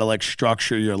principle of how to like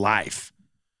structure your life.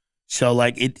 So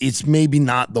like it's maybe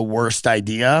not the worst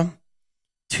idea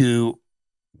to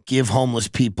give homeless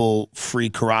people free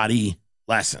karate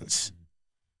lessons.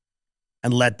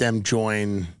 and let them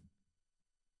join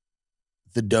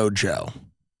the dojo.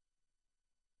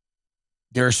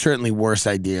 There are certainly worse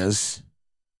ideas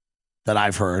that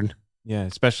I've heard. Yeah,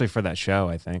 especially for that show,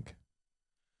 I think.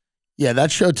 Yeah,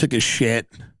 that show took a shit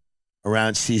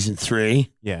around season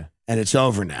 3. Yeah. And it's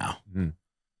over now. Mm.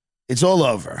 It's all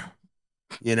over.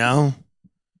 You know?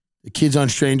 The kids on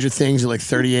Stranger Things are like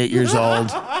 38 years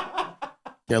old.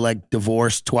 They're like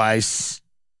divorced twice.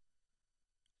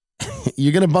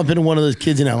 You're going to bump into one of those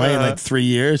kids in LA in like 3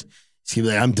 years. He's going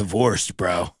to be like, I'm divorced,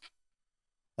 bro.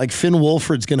 Like Finn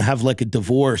Wolford's going to have like a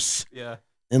divorce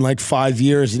in like 5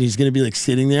 years. And he's going to be like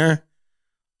sitting there,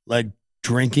 like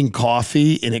drinking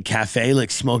coffee in a cafe,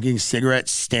 like smoking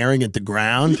cigarettes, staring at the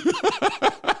ground.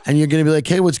 And you're going to be like,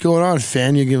 hey, what's going on,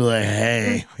 Finn? You're going to be like,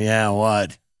 hey, yeah,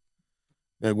 what?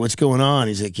 Like, what's going on?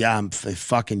 He's like, yeah, I'm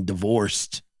fucking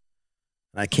divorced.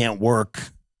 I can't work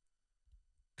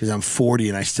because I'm 40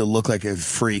 and I still look like a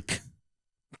freak.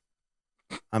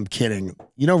 I'm kidding.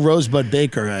 You know, Rosebud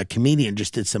Baker, a comedian,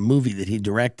 just did some movie that he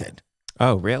directed.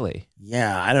 Oh, really?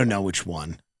 Yeah, I don't know which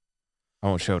one. I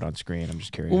won't show it on screen. I'm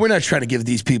just curious. Well, we're not trying to give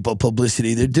these people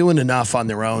publicity. They're doing enough on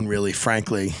their own, really,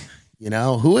 frankly. You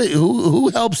know, who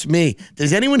helps me?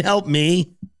 Does anyone help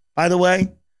me, by the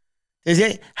way?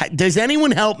 Does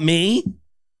anyone help me?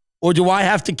 Or do I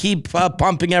have to keep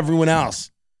pumping everyone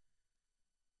else?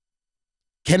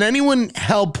 Can anyone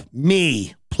help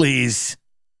me, please?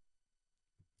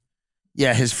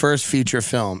 Yeah, his first feature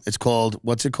film. It's called,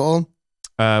 what's it called?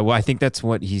 Well, I think that's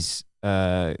what he's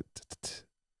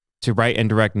to write and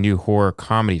direct new horror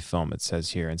comedy film. It says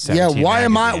here in 17 Yeah, why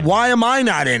magazine. am I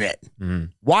not in it? Mm-hmm.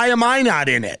 Why am I not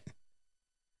in it?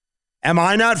 Am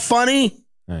I not funny?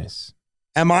 Nice.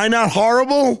 Am I not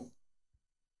horrible?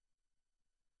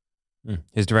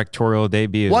 His directorial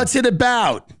debut. What's it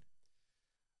about?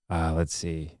 Let's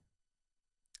see.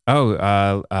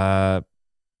 Oh,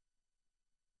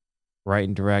 write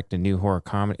and direct a new horror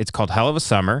comedy. It's called Hell of a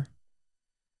Summer.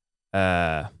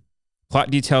 Plot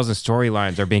details and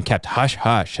storylines are being kept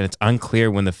hush-hush, and it's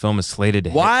unclear when the film is slated to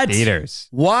hit theaters.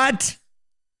 What?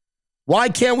 Why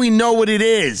can't we know what it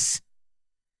is?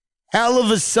 Hell of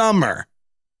a Summer.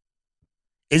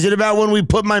 Is it about when we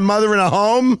put my mother in a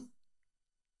home?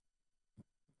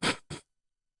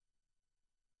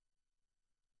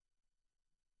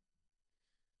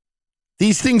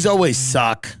 These things always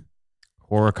suck.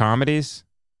 Horror comedies?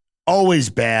 Always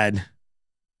bad.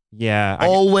 Yeah.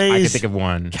 Always. I can think of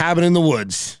one. Cabin in the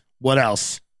Woods. What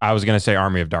else? I was going to say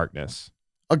Army of Darkness.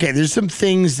 Okay, there's some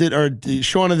things that are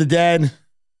Shaun of the Dead.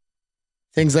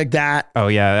 Things like that. Oh,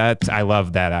 yeah. I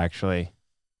love that, actually.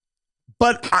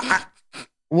 But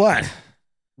what?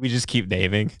 We just keep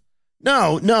naming.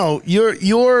 No,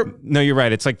 you're No, you're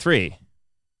right. It's like 3.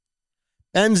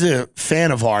 Ben's a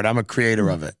fan of art. I'm a creator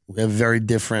of it. We have very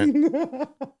different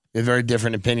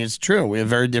opinions. It's true. We have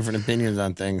very different opinions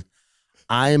on things.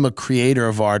 I am a creator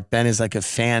of art. Ben is like a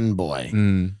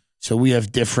fanboy. So we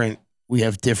have different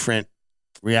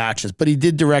reactions. But he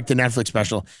did direct a Netflix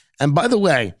special. And by the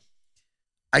way,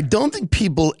 I don't think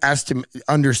people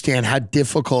understand how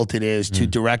difficult it is to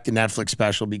direct a Netflix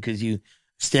special because you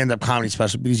stand-up comedy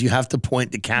special because you have to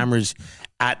point the cameras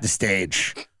at the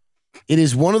stage. It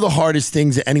is one of the hardest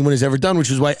things that anyone has ever done,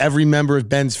 which is why every member of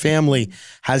Ben's family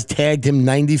has tagged him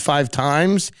 95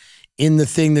 times in the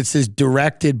thing that says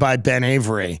directed by Ben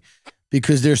Avery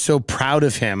because they're so proud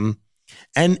of him.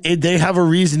 And they have a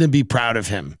reason to be proud of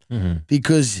him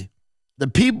because the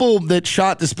people that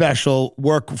shot the special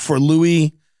work for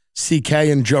Louis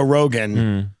C.K. and Joe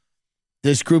Rogan,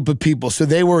 this group of people. So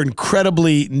they were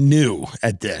incredibly new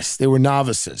at this. They were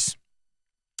novices.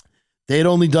 They had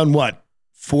only done what?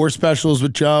 4 specials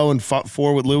with Joe and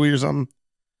 4 with Louis or something.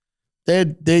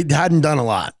 They hadn't done a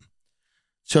lot.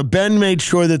 So Ben made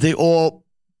sure that they all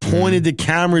pointed the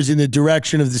cameras in the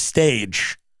direction of the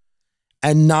stage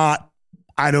and not,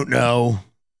 I don't know,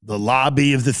 the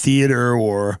lobby of the theater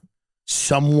or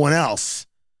someone else.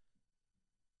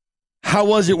 How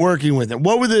was it working with them?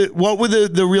 What were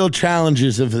the real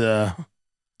challenges of the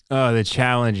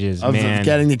challenges, of man.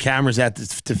 getting the cameras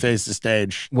to face the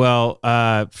stage? Well,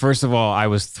 first of all, I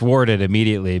was thwarted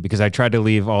immediately because I tried to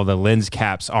leave all the lens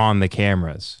caps on the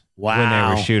cameras when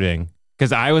they were shooting.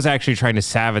 Because I was actually trying to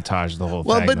sabotage the whole thing.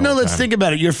 Well, but no, let's think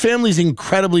about it. Your family's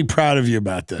incredibly proud of you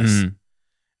about this.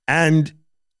 And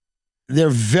they're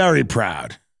very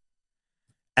proud.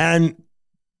 And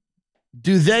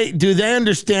do they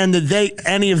understand that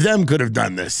any of them could have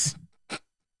done this?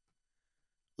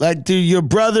 Like, do your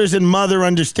brothers and mother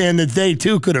understand that they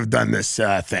too could have done this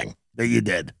thing that you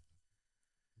did?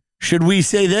 Should we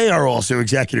say they are also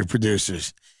executive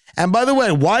producers? And by the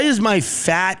way, why is my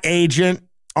fat agent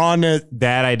on a...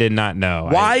 That I did not know.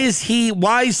 Why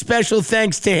special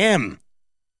thanks to him?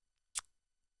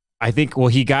 I think, well,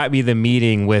 he got me the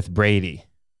meeting with Brady.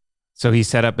 So he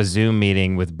set up a Zoom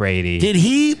meeting with Brady. Did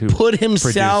he put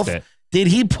himself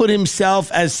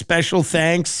as special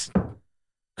thanks?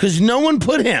 Because no one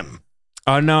put him.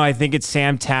 Oh, no, I think it's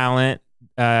Sam Talent,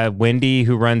 Wendy,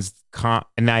 who runs,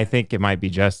 and I think it might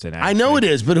be Justin. Actually. I know it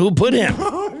is, but who put him?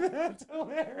 That's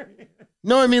hilarious.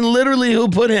 No, I mean, literally, who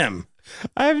put him?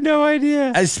 I have no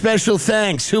idea. As special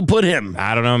thanks, who put him?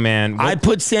 I don't know, man. I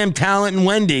put Sam Talent and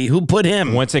Wendy. Who put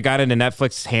him? Once it got into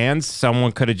Netflix's hands,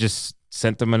 someone could have just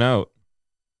sent them a note.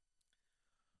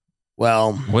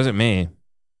 Well, it wasn't me.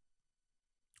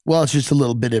 Well, it's just a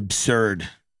little bit absurd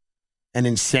and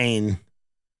insane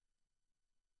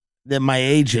that my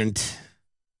agent,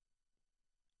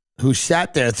 who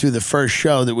sat there through the first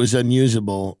show that was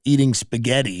unusable, eating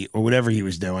spaghetti or whatever he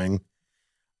was doing,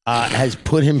 has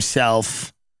put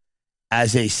himself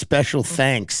as a special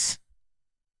thanks.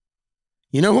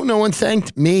 You know who no one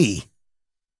thanked? Me.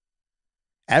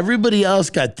 Everybody else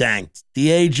got thanked. The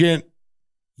agent,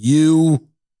 you.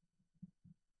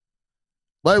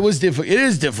 Well, it was difficult. It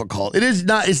is difficult.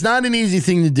 It's not an easy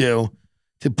thing to do,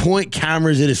 to point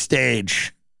cameras at a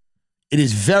stage. It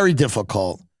is very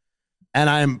difficult. And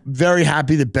I'm very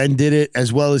happy that Ben did it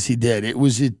as well as he did. It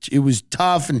was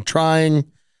tough and trying,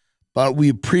 but we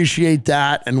appreciate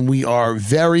that. And we are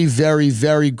very, very,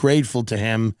 very grateful to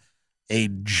him. A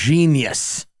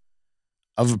genius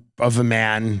of a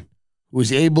man who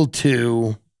was able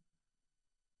to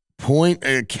point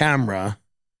a camera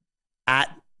at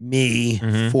me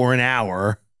for an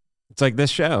hour. It's like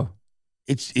this show.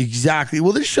 It's exactly.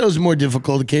 Well, this show's more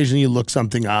difficult. Occasionally you look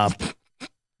something up. It's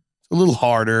a little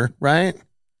harder, right?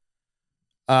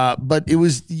 But it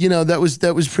was,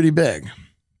 that was pretty big.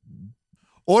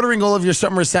 Ordering all of your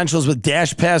summer essentials with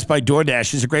Dash Pass by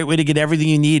DoorDash is a great way to get everything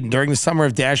you need. And during the summer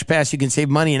of Dash Pass, you can save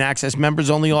money and access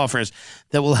members-only offers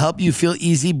that will help you feel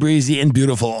easy, breezy, and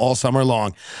beautiful all summer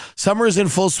long. Summer is in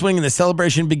full swing, and the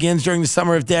celebration begins during the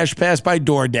summer of Dash Pass by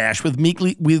DoorDash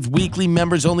with weekly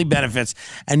members-only benefits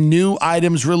and new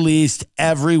items released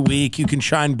every week. You can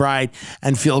shine bright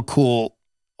and feel cool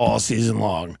all season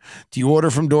long. Do you order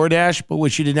from DoorDash but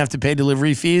wish you didn't have to pay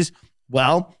delivery fees?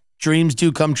 Well, dreams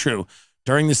do come true.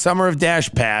 During the summer of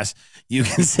Dash Pass, you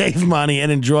can save money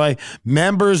and enjoy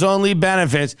members-only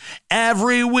benefits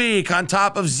every week on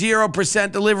top of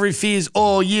 0% delivery fees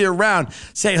all year round.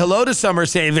 Say hello to summer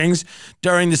savings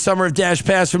during the summer of Dash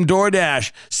Pass from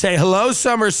DoorDash. Say hello,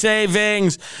 summer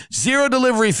savings. 0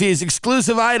 delivery fees,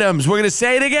 exclusive items. We're going to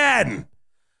say it again.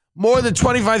 More than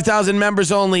 25,000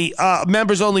 members-only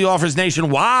offers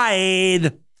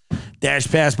nationwide. Dash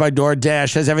Pass by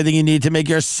DoorDash has everything you need to make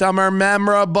your summer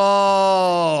memorable.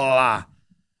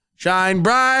 Shine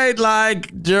bright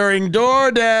like during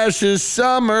DoorDash's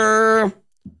summer.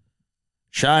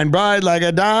 Shine bright like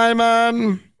a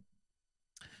diamond.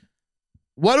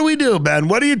 What do we do, Ben?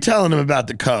 What are you telling them about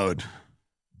the code?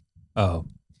 Oh,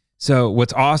 so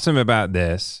what's awesome about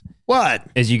this? What?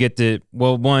 Is you get to,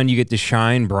 well, one, you get to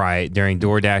shine bright during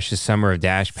DoorDash's summer of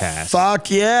Dash Pass. Fuck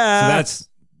yeah. So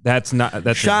that's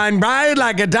shine bright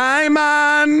like a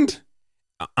diamond.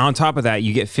 On top of that,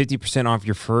 you get 50% off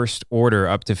your first order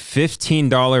up to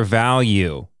 $15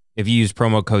 value if you use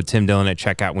promo code Tim Dillon at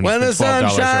checkout when you spend $12 the sun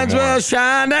shines, or more. we'll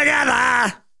shine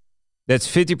together. That's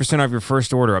 50% off your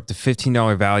first order up to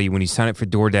 $15 value when you sign up for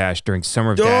DoorDash during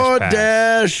summer of Dash Pass.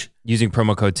 DoorDash. Using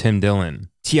promo code Tim Dillon.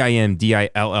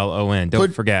 TIMDILLON.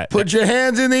 Don't forget. Put your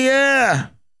hands in the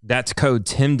air. That's code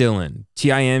Tim Dillon.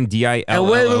 TIMDILLON. And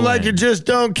wave it like you just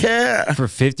don't care. For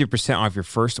 50% off your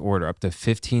first order up to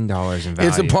 $15 in value.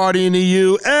 It's a party in the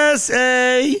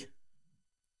USA.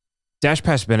 Dash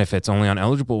Pass benefits only on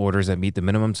eligible orders that meet the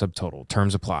minimum subtotal.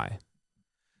 Terms apply.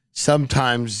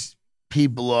 Sometimes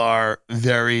people are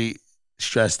very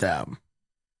stressed out.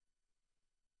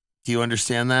 Do you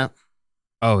understand that?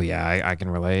 Oh, yeah, I can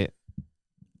relate.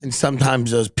 And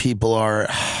sometimes those people are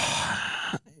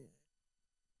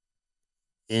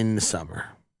in the summer.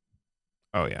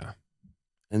 Oh, yeah.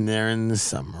 And they're in the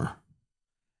summer.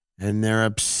 And they're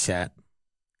upset.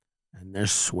 And they're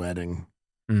sweating.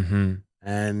 Mm-hmm.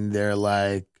 And they're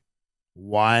like,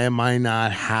 why am I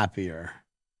not happier?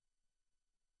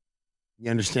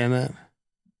 You understand that?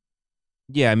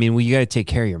 Yeah, I mean, well, you got to take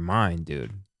care of your mind,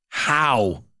 dude.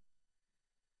 How?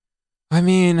 I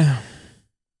mean,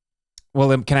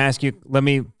 well, can I ask you, let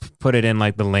me put it in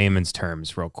like the layman's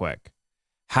terms real quick.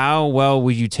 How well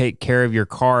would you take care of your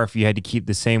car if you had to keep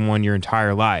the same one your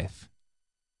entire life?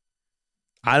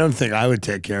 I don't think I would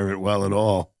take care of it well at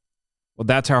all. Well,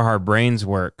 that's how our brains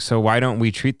work. So why don't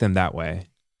we treat them that way?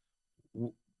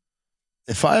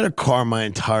 If I had a car my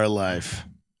entire life,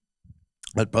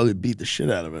 I'd probably beat the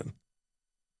shit out of it.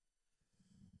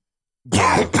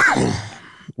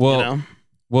 Well, You know?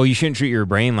 well, you shouldn't treat your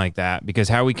brain like that, because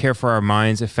how we care for our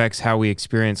minds affects how we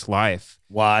experience life.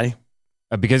 Why?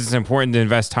 Because it's important to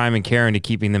invest time and care into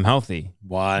keeping them healthy.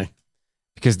 Why?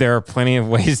 Because there are plenty of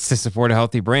ways to support a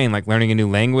healthy brain, like learning a new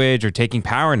language or taking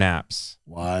power naps.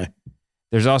 Why?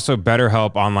 There's also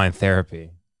BetterHelp online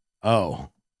therapy. Oh.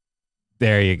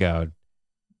 There you go.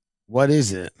 What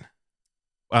is it?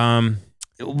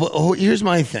 Here's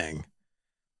my thing.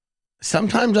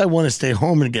 Sometimes I want to stay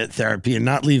home and get therapy and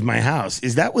not leave my house.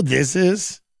 Is that what this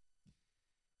is?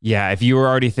 Yeah, if you were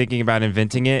already thinking about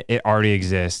inventing it, it already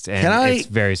exists, and it's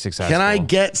very successful. Can I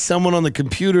get someone on the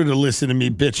computer to listen to me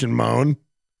bitch and moan?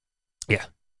 Yeah.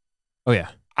 Oh, yeah.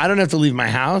 I don't have to leave my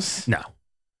house? No.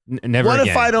 Never What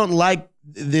again. if I don't like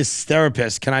this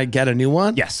therapist? Can I get a new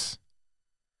one? Yes.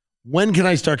 When can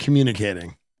I start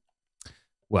communicating?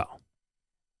 Well,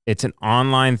 it's an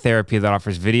online therapy that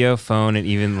offers video, phone, and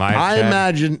even live chat.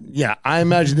 I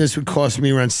imagine this would cost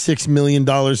me around $6 million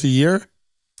a year.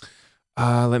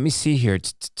 Let me see here.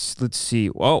 Let's see.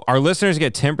 Well, our listeners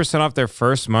get 10% off their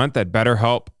first month at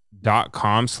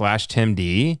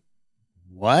betterhelp.com/TimD.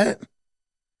 What?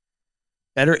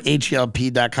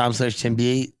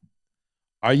 BetterHelp.com/TimD.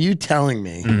 Are you telling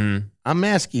me? Mm-hmm. I'm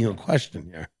asking you a question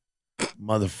here,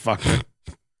 motherfucker.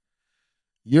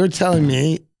 You're telling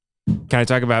me. Can I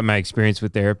talk about my experience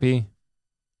with therapy?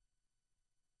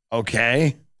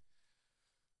 Okay.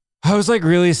 I was like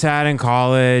really sad in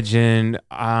college, and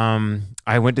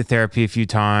I went to therapy a few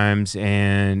times,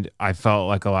 and I felt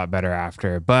like a lot better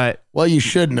after. But well, you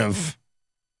shouldn't have.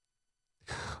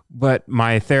 But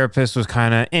my therapist was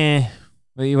kind of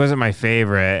He wasn't my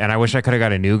favorite, and I wish I could have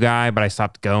got a new guy, but I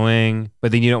stopped going.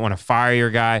 But then you don't want to fire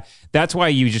your guy. That's why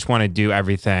you just want to do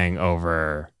everything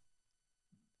over.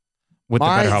 With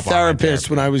my the BetterHelp therapist,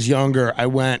 when I was younger, I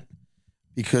went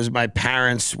because my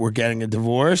parents were getting a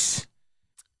divorce.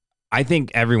 I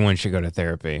think everyone should go to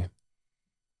therapy.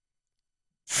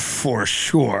 For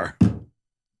sure.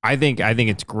 I think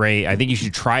it's great. I think you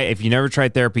should try it. If you never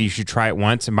tried therapy, you should try it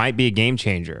once. It might be a game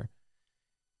changer.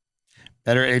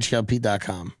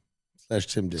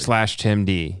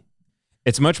 BetterHelp.com/TimD.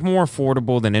 It's much more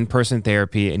affordable than in-person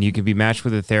therapy, and you can be matched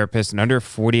with a therapist in under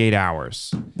 48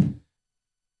 hours.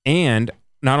 And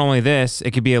not only this,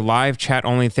 it could be a live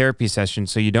chat-only therapy session,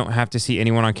 so you don't have to see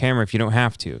anyone on camera if you don't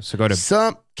have to. So go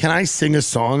to... Can I sing a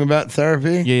song about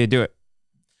therapy? Yeah, do it.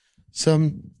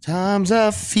 Sometimes I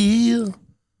feel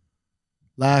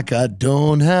like I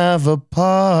don't have a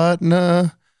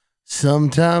partner.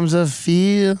 Sometimes I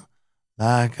feel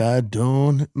like I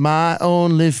don't. My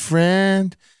only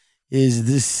friend is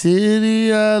the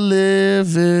city I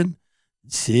live in,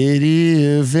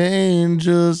 city of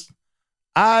angels.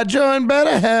 I joined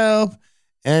BetterHelp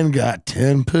and got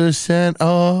 10%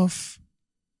 off.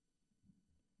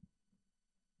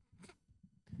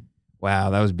 Wow,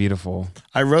 that was beautiful.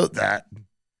 I wrote that.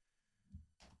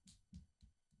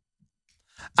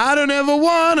 I don't ever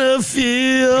want to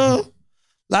feel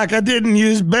like I didn't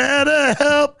use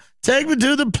BetterHelp. Take me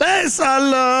to the place I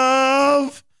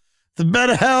love. The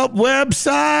BetterHelp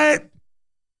website.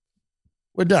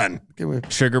 We're done.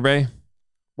 Sugar Bay?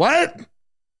 What?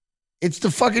 It's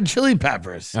the fucking Chili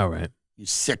Peppers. All right. You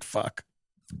sick fuck.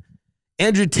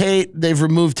 Andrew Tate, they've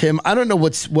removed him. I don't know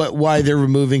why they're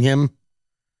removing him.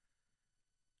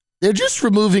 They're just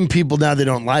removing people now they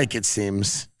don't like, it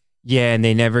seems. Yeah, and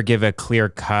they never give a clear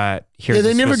cut.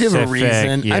 They never give a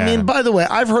reason. Yeah. I mean, by the way,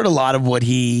 I've heard a lot of what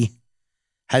he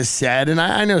has said, and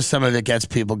I know some of it gets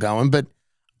people going, but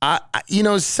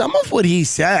some of what he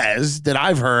says that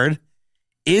I've heard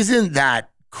isn't that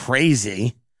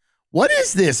crazy. What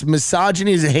is this?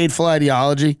 Misogyny is a hateful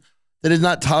ideology that is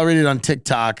not tolerated on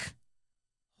TikTok.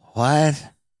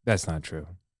 What? That's not true.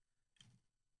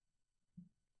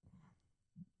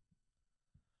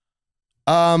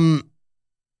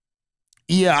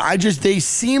 Yeah, they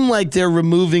seem like they're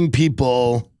removing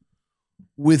people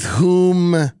with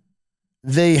whom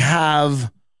they have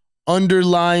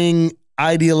underlying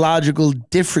ideological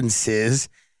differences,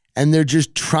 and they're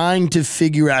just trying to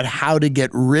figure out how to get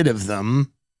rid of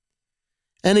them.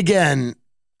 And again,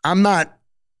 I'm not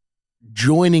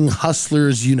joining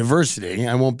Hustlers University.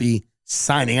 I won't be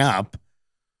signing up.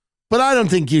 But I don't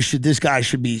think this guy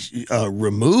should be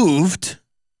removed.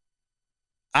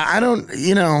 I don't,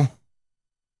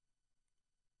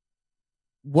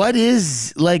 what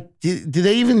is, do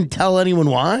they even tell anyone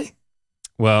why?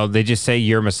 Well, they just say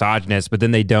you're misogynist, but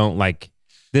then they don't,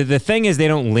 The thing is, they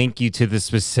don't link you to the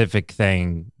specific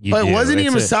thing you do. But wasn't he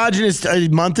a misogynist a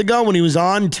month ago when he was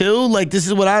on too? Like, this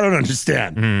is what I don't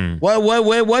understand.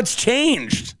 What's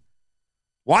changed?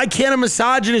 Why can't a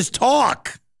misogynist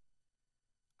talk?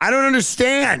 I don't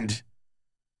understand.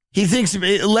 He thinks,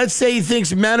 let's say he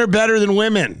thinks men are better than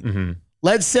women.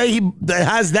 Let's say he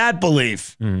has that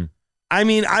belief. I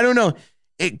mean, I don't know.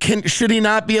 Should he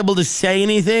not be able to say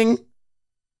anything?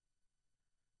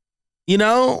 You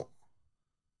know?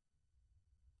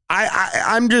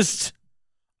 I'm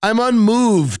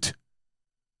unmoved.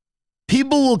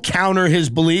 People will counter his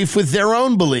belief with their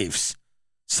own beliefs.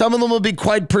 Some of them will be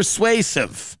quite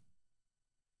persuasive.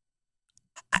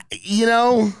 You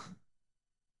know,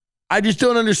 I just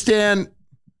don't understand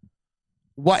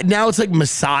why now it's like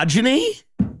misogyny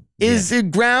is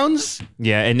it grounds?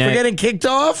 Yeah, and for getting kicked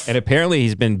off. And apparently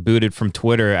he's been booted from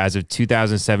Twitter as of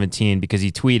 2017 because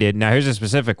he tweeted. Now here's a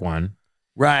specific one.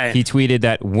 Right. He tweeted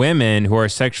that women who are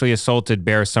sexually assaulted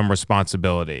bear some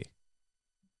responsibility.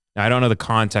 Now, I don't know the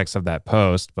context of that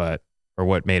post, or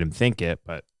what made him think it,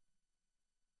 but.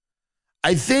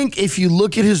 I think if you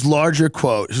look at his larger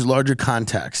quote, his larger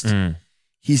context,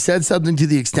 he said something to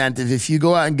the extent of if you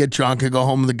go out and get drunk and go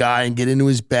home with a guy and get into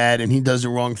his bed and he does the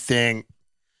wrong thing,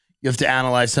 you have to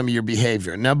analyze some of your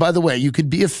behavior. Now, by the way, you could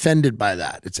be offended by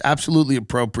that. It's absolutely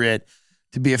appropriate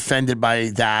to be offended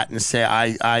by that and say,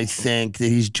 I think that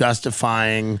he's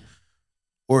justifying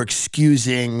or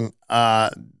excusing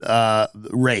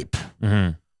rape.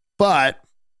 But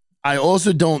I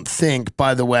also don't think,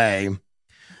 by the way,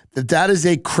 that is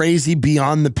a crazy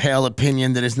beyond the pale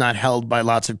opinion that is not held by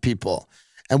lots of people.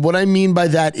 And what I mean by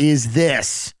that is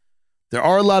this. There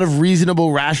are a lot of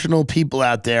reasonable, rational people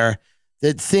out there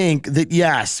that think that,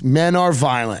 yes, men are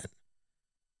violent.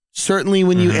 Certainly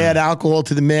when you add alcohol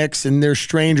to the mix and they're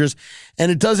strangers,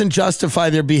 and it doesn't justify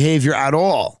their behavior at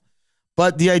all.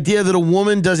 But the idea that a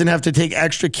woman doesn't have to take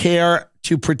extra care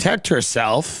to protect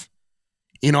herself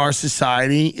in our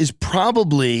society is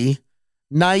probably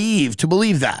naive to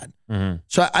believe that.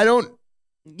 So I don't,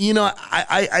 you know,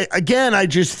 I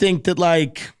just think that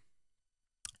like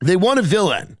they want a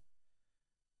villain.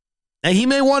 And he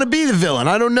may want to be the villain.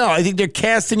 I don't know. I think they're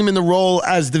casting him in the role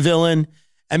as the villain.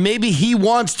 And maybe he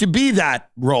wants to be that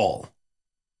role.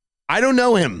 I don't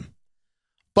know him.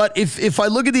 But if I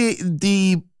look at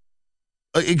the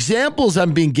examples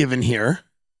I'm being given here,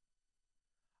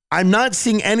 I'm not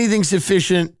seeing anything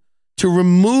sufficient to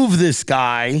remove this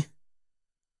guy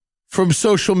from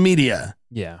social media.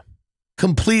 Yeah.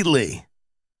 Completely.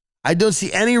 I don't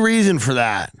see any reason for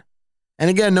that. And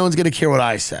again, no one's going to care what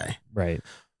I say. Right.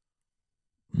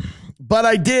 But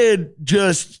I did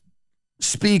just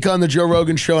speak on the Joe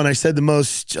Rogan show, and I said the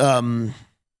most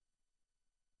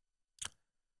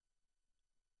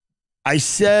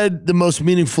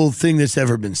meaningful thing that's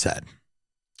ever been said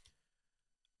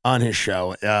on his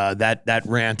show. That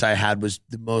rant I had was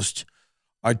the most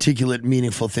articulate,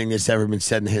 meaningful thing that's ever been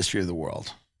said in the history of the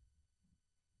world.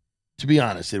 To be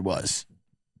honest, it was.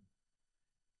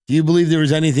 Do you believe there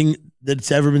was anything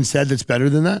that's ever been said that's better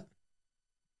than that?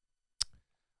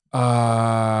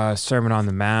 Sermon on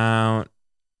the Mount.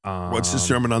 What's the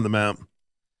Sermon on the Mount?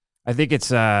 I think it's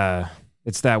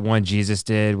that one Jesus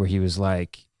did where he was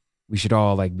like, we should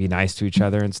all like be nice to each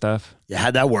other and stuff. Yeah,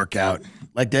 how'd that work out?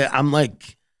 Like that, I'm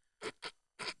like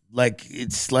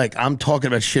it's like I'm talking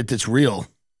about shit that's real.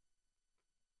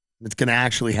 It's gonna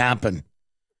actually happen.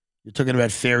 You're talking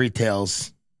about fairy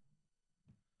tales.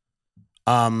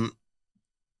 Yeah,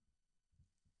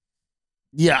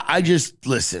 I just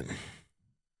listen.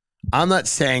 I'm not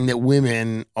saying that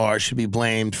women should be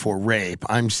blamed for rape.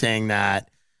 I'm saying that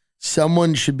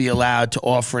someone should be allowed to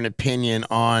offer an opinion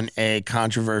on a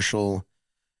controversial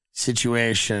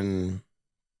situation.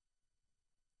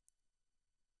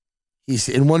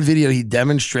 In one video, he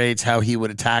demonstrates how he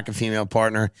would attack a female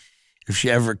partner if she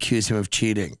ever accused him of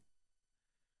cheating.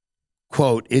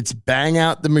 Quote, it's bang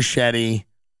out the machete,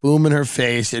 boom in her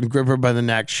face, and grip her by the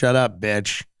neck. Shut up,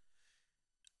 bitch.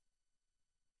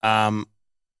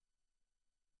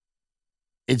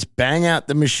 It's bang out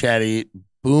the machete,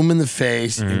 boom in the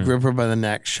face, and grip her by the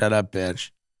neck. Shut up,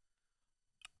 bitch.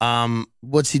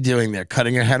 What's he doing there?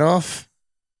 Cutting her head off?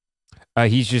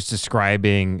 He's just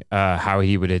describing how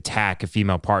he would attack a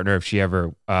female partner if she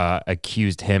ever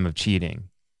accused him of cheating.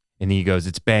 And he goes,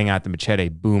 it's bang out the machete,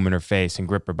 boom in her face, and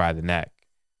grip her by the neck.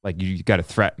 Like you got to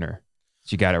threaten her.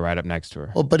 So you got it right up next to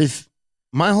her. Well, but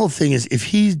my whole thing is if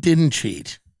he didn't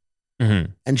cheat and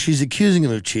she's accusing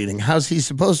him of cheating, how's he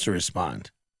supposed to respond?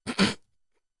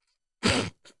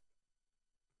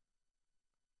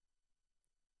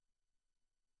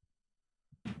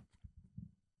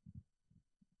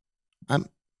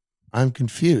 I'm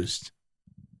confused.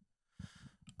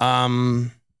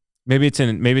 Maybe it's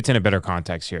in a better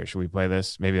context here. Should we play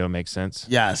this? Maybe it'll make sense.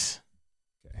 Yes.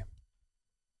 Okay.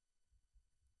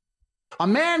 A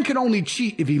man can only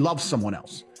cheat if he loves someone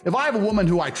else. If I have a woman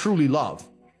who I truly love,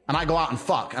 and I go out and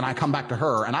fuck, and I come back to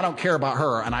her, and I don't care about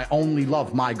her, and I only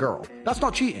love my girl, that's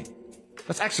not cheating.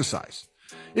 That's exercise.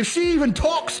 If she even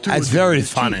talks to That's very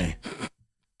funny.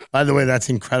 By the way, that's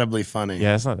incredibly funny.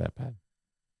 Yeah, it's not that bad.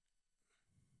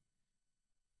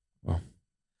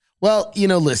 Well, you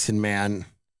know, listen, man.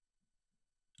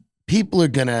 People are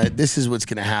this is what's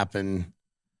gonna happen.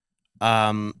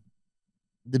 The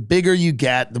bigger you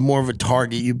get, the more of a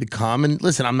target you become. And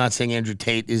listen, I'm not saying Andrew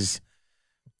Tate is,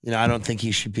 you know, I don't think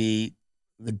he should be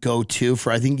the go-to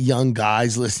for, I think young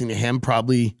guys listening to him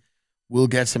probably will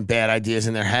get some bad ideas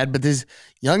in their head. But there's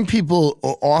young people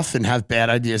often have bad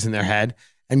ideas in their head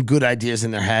and good ideas in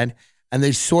their head, and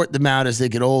they sort them out as they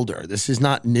get older. This is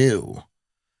not new.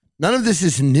 None of this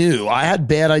is new. I had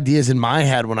bad ideas in my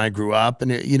head when I grew up,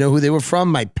 and you know who they were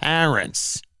from? My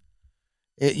parents.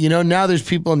 You know, now there's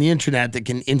people on the internet that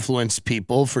can influence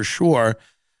people for sure,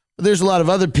 but there's a lot of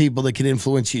other people that can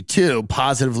influence you too,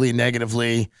 positively and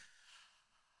negatively.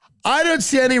 I don't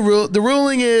see any rule. The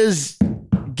ruling is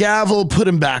gavel, put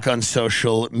him back on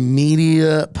social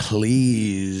media,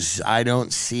 please. I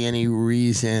don't see any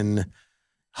reason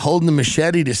holding the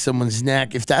machete to someone's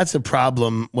neck. If that's a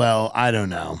problem, well, I don't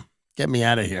know. Get me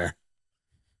out of here.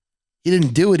 He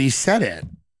didn't do it. He said it.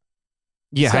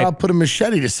 Yeah. So I'll put a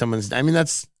machete to someone's. I mean,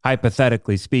 that's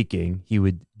hypothetically speaking, he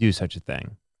would do such a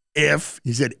thing. If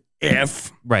he said,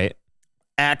 if right,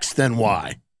 X, then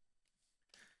Y.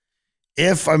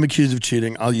 If I'm accused of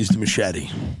cheating, I'll use the machete.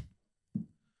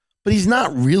 But he's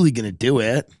not really going to do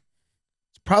it.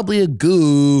 It's probably a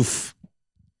goof.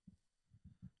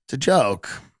 It's a joke.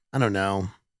 I don't know.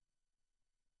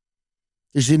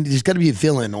 There's got to be a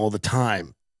villain all the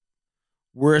time.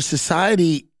 We're a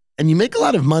society, and you make a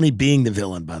lot of money being the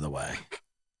villain, by the way.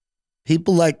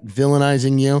 People like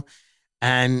villainizing you.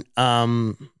 And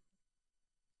around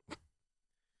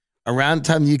the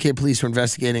time the UK police were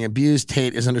investigating abuse,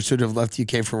 Tate is understood to have left the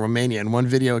UK for Romania. In one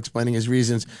video explaining his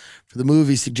reasons for the move,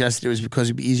 he suggested it was because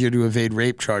it would be easier to evade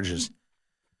rape charges.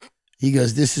 He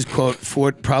goes, this is,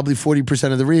 quote, probably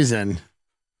 40% of the reason.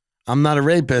 I'm not a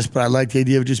rapist, but I like the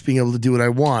idea of just being able to do what I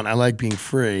want. I like being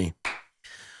free.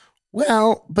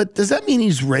 Well, but does that mean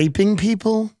he's raping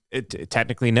people?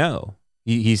 Technically, no.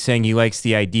 He's saying he likes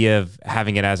the idea of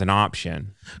having it as an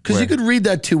option. Because you could read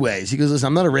that two ways. He goes, listen,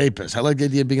 I'm not a rapist. I like the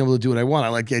idea of being able to do what I want. I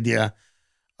like the idea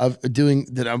of doing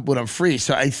that when I'm free.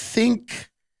 So I think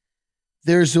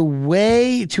there's a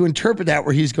way to interpret that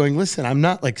where he's going, listen, I'm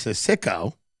not like a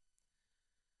sicko.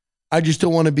 I just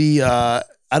don't want to be, I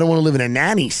don't want to live in a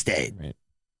nanny state. Right.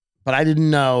 But I didn't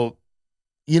know,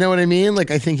 you know what I mean?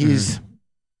 Like, I think he's...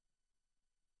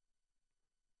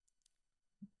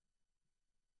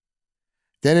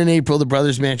 Then in April, the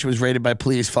brothers' mansion was raided by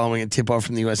police following a tip-off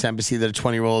from the U.S. Embassy that a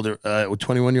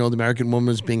 21-year-old American woman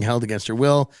was being held against her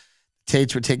will.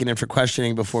 Tates were taken in for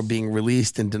questioning before being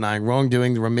released and denying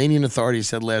wrongdoing. The Romanian authorities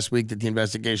said last week that the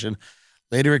investigation,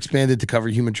 later expanded to cover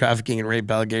human trafficking and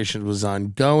rape allegations, was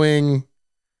ongoing.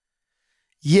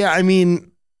 Yeah, I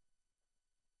mean,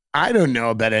 I don't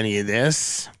know about any of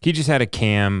this. He just had a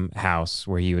cam house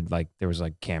where he would there was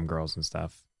like cam girls and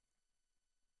stuff.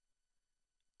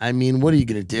 I mean, what are you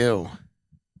going to do?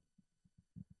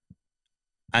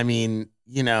 I mean,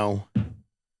 you know,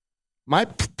 my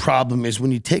problem is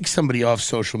when you take somebody off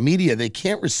social media, they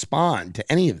can't respond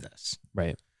to any of this.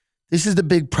 Right. This is the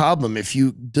big problem. If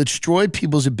you destroy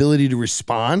people's ability to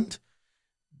respond,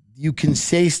 you can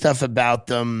say stuff about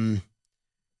them.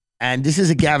 And this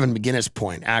is a Gavin McGinnis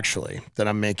point, actually, that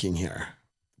I'm making here.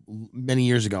 Many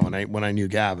years ago when I knew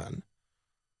Gavin,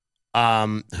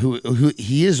 who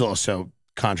he is also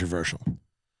controversial.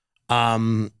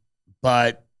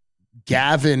 But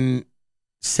Gavin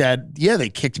said, yeah, they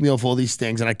kicked me off all these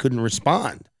things and I couldn't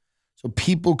respond. So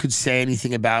people could say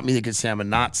anything about me. They could say I'm a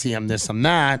Nazi, I'm this, I'm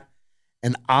that.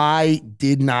 And I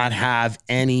did not have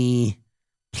any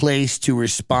place to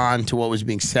respond to what was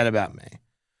being said about me.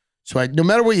 So no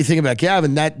matter what you think about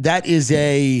Gavin, that is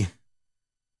a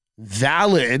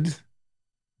valid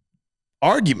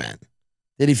argument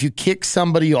that if you kick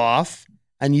somebody off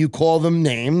and you call them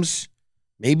names,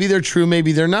 maybe they're true,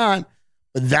 maybe they're not,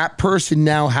 but that person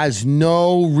now has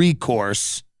no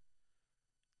recourse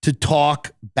to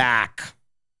talk back.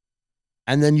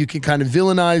 And then you can kind of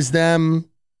villainize them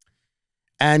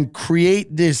and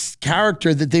create this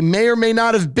character that they may or may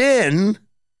not have been.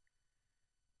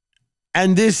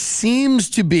 And this seems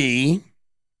to be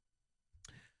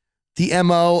the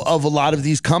MO of a lot of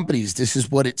these companies. This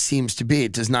is what it seems to be.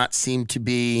 It does not seem to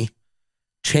be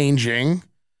changing.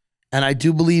 And I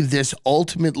do believe this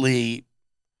ultimately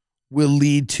will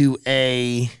lead to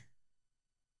a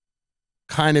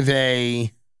kind of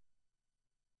a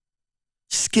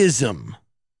schism.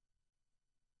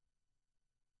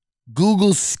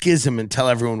 Google schism and tell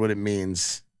everyone what it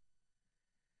means.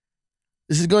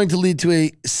 This is going to lead to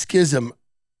a schism.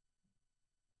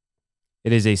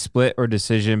 It is a split or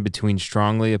decision between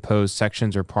strongly opposed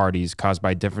sections or parties caused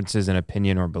by differences in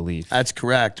opinion or belief. That's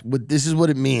correct. This is what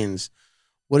it means.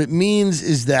 What it means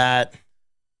is that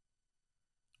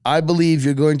I believe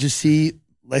you're going to see,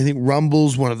 I think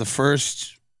Rumble's one of the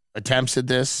first attempts at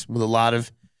this with a lot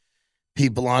of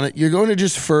people on it. You're going to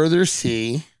just further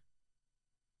see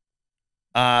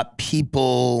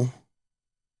people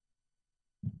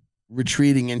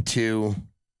retreating into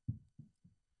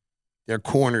their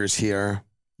corners here.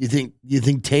 You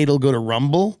think Tate will go to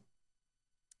Rumble?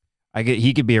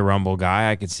 He could be a Rumble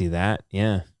guy. I could see that.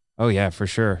 Yeah. Oh yeah, for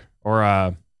sure.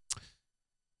 Or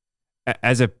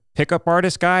as a pickup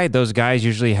artist guy, those guys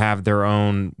usually have their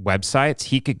own websites.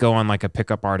 He could go on like a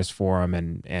pickup artist forum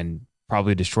and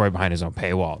probably destroy behind his own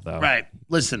paywall though. Right.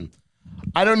 Listen,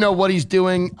 I don't know what he's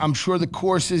doing. I'm sure the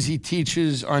courses he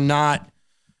teaches are not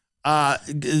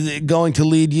going to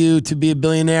lead you to be a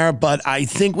billionaire. But I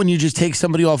think when you just take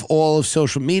somebody off all of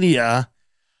social media,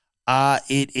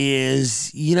 it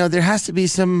is, there has to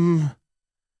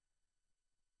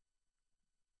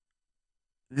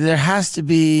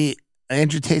be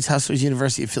Andrew Tate's Hustlers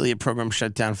University affiliate program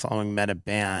shut down following Meta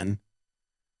ban.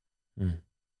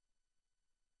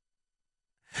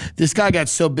 This guy got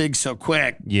so big so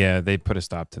quick. Yeah, they put a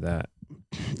stop to that.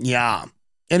 Yeah.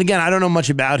 And again, I don't know much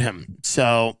about him.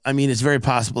 So, I mean, it's very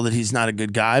possible that he's not a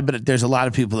good guy, but there's a lot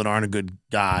of people that aren't a good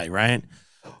guy, right?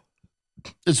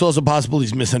 It's also possible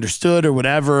he's misunderstood or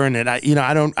whatever. And I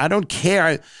don't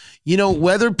care.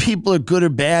 Whether people are good or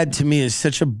bad to me is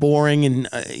such a boring, and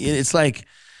it's like,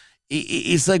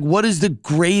 what is the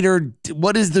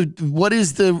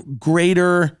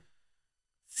greater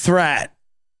threat?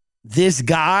 This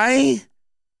guy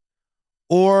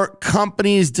or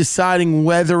companies deciding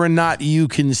whether or not you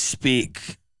can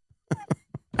speak?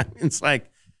 It's like,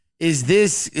 is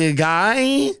this a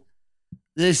guy,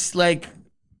 this like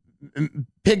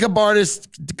pickup artist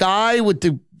guy with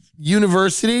the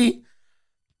university,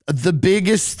 the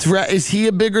biggest threat? Is he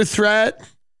a bigger threat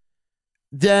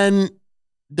than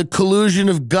the collusion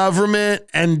of government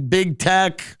and big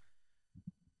tech?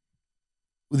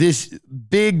 This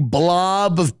big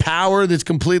blob of power that's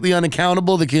completely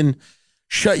unaccountable that can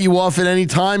shut you off at any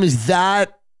time. Is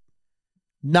that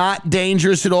not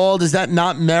dangerous at all? Does that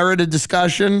not merit a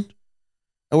discussion?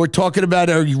 And we're talking about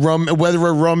whether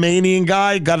a Romanian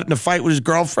guy got in a fight with his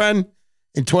girlfriend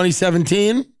in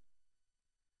 2017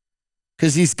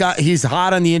 because he's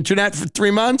hot on the internet for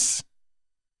 3 months.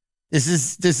 This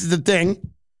is the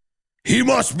thing. He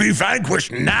must be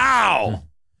vanquished now.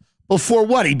 Before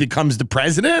what? He becomes the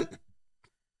president?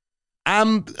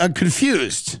 I'm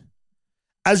confused.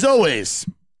 As always,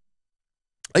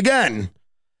 again,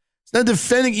 it's not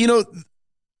defending,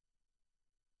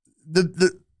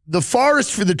 the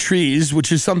forest for the trees,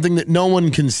 which is something that no one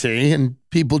can see and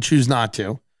people choose not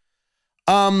to.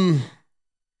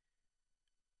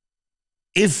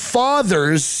 If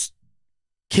fathers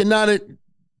cannot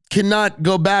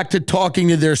go back to talking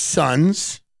to their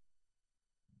sons,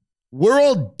 we're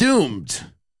all doomed.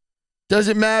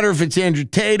 Doesn't matter if it's Andrew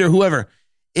Tate or whoever.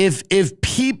 If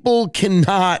people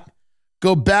cannot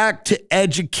go back to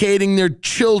educating their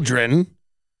children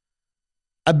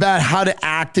about how to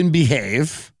act and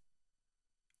behave,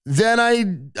 then I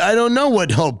don't know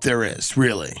what hope there is,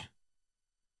 really.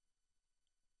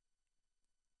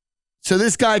 So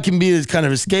this guy can be this kind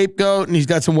of a scapegoat and he's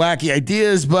got some wacky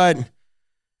ideas, but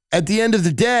at the end of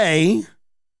the day,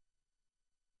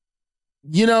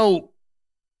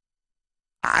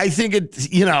 I think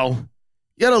you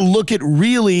got to look at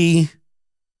really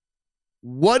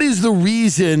what is the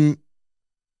reason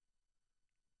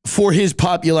for his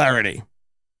popularity?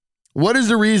 What is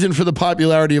the reason for the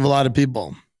popularity of a lot of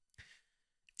people?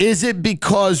 Is it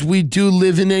because we do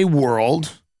live in a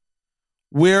world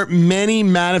where many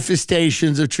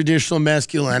manifestations of traditional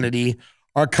masculinity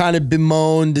are kind of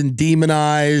bemoaned and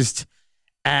demonized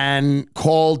and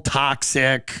called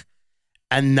toxic,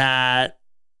 and that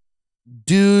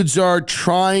dudes are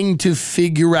trying to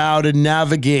figure out and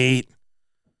navigate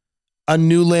a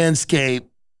new landscape?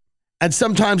 And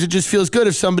sometimes it just feels good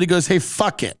if somebody goes, hey,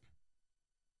 fuck it.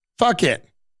 Fuck it.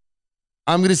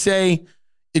 I'm going to say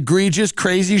egregious,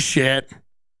 crazy shit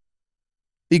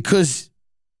because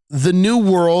the new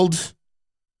world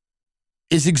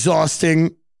is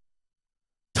exhausting,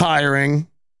 tiring,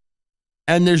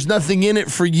 and there's nothing in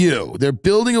it for you. They're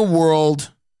building a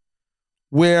world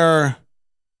where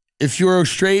if you're a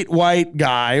straight white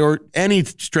guy or any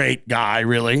straight guy,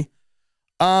 really,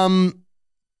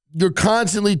 you're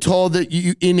constantly told that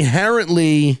you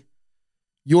inherently,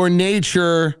 your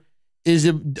nature is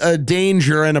a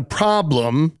danger and a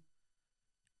problem.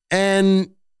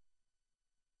 And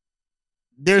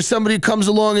there's somebody who comes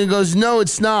along and goes, no,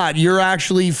 it's not. You're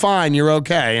actually fine. You're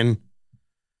okay. And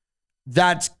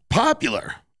that's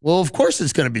popular. Well, of course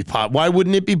it's going to be popular. Why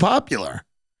wouldn't it be popular?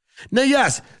 Now,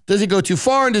 yes, does it go too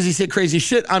far and does he say crazy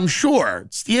shit? I'm sure.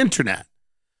 It's the internet.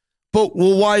 But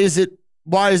well, why is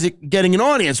it getting an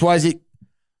audience? Why is it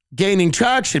gaining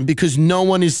traction? Because no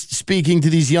one is speaking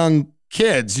to these young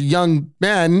kids, young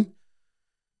men,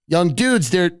 young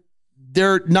dudes.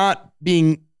 They're not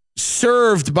being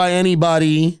served by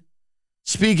anybody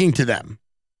speaking to them.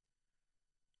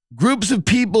 Groups of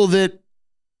people that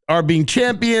are being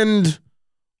championed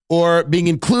or being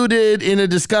included in a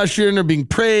discussion or being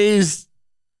praised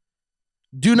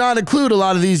do not include a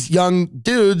lot of these young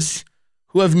dudes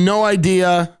who have no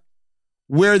idea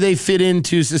where they fit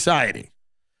into society.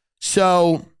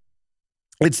 So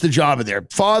it's the job of their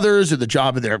fathers or the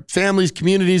job of their families,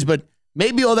 communities, but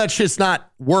maybe all that shit's not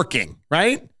working,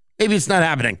 right? Maybe it's not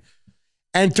happening.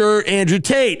 Enter Andrew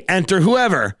Tate, enter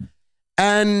whoever.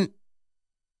 And,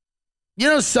 you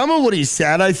know, some of what he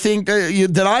said, I think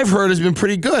that I've heard has been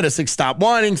pretty good. It's like, stop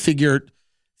whining, figure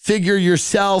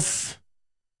yourself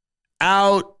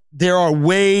out. There are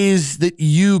ways that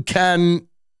you can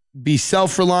be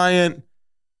self-reliant,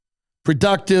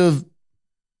 productive.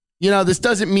 You know, this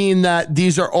doesn't mean that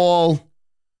these are all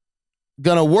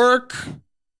going to work,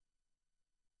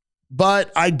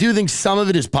 but I do think some of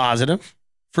it is positive,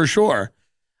 for sure.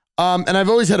 And I've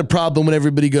always had a problem when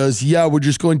everybody goes, yeah, we're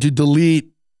just going to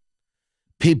delete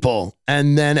people.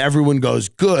 And then everyone goes,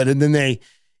 good. And then they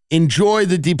enjoy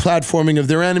the deplatforming of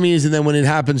their enemies. And then when it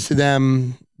happens to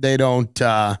them, they don't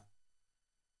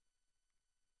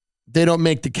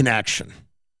make the connection.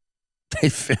 They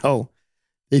fail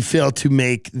to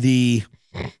make the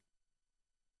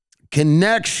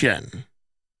connection.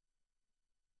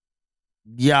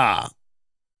 Yeah.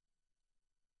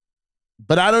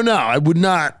 But I don't know. I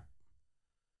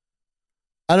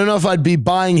don't know if I'd be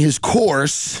buying his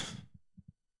course.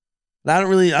 I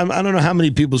don't know how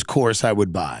many people's course I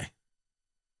would buy.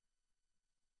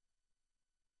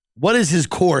 What is his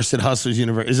course at Hustlers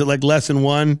University? Is it like lesson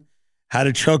 1, how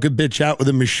to choke a bitch out with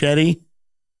a machete?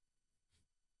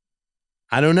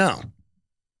 I don't know.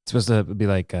 It's supposed to be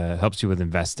like, helps you with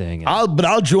investing. But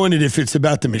I'll join it if it's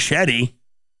about the machete.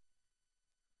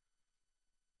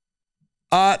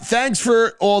 Thanks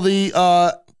for all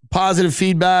the positive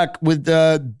feedback with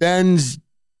Ben's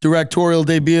directorial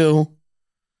debut.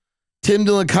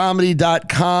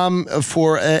 TimDillonComedy.com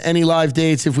for any live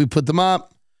dates if we put them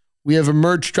up. We have a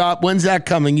merch drop. When's that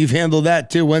coming? You've handled that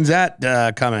too. When's that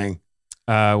coming?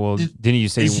 Well, didn't you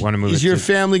say you want to move it? Is your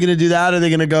family going to do that? Or are they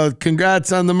going to go,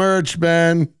 congrats on the merch,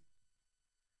 Ben?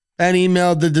 Ben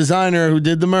emailed the designer who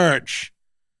did the merch.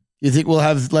 You think we'll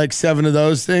have like 7 of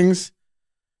those things?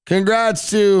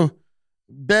 Congrats to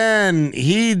Ben.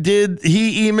 He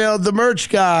emailed the merch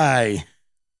guy.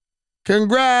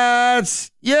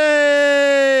 Congrats.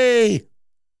 Yay.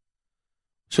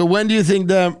 So when do you think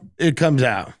that it comes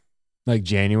out? Like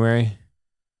January?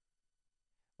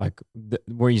 Like,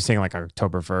 were you saying like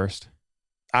October 1st?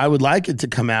 I would like it to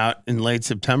come out in late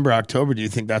September, October. Do you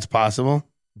think that's possible?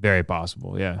 Very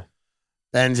possible, yeah.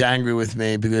 Ben's angry with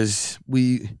me because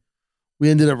we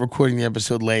ended up recording the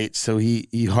episode late, so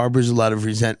he harbors a lot of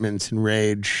resentments and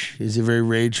rage. He's a very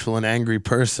rageful and angry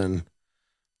person,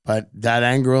 but that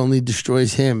anger only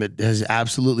destroys him. It has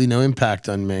absolutely no impact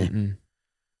on me. Mm-mm.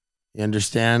 You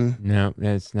understand? No,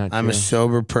 that's not I'm true. a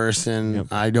sober person. Yep.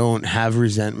 I don't have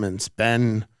resentments.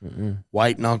 Ben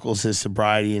white knuckles his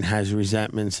sobriety and has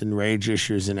resentments and rage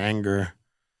issues and anger,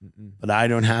 but I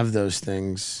don't have those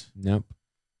things. Nope.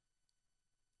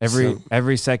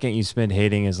 Every second you spend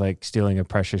hating is like stealing a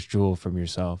precious jewel from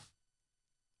yourself.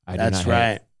 That's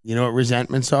right. You know what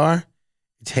resentments are?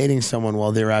 It's hating someone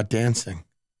while they're out dancing.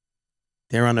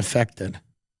 They're unaffected.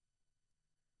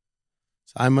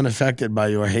 So I'm unaffected by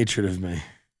your hatred of me.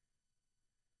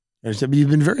 But you've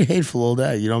been very hateful all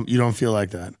day. You don't feel like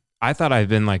that. I thought I've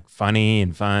been like funny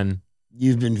and fun.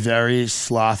 You've been very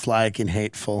sloth-like and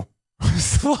hateful.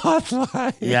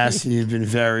 Sloth-like. Yes, you've been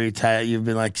very tight. You've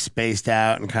been like spaced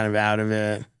out and kind of out of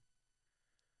it.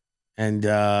 And,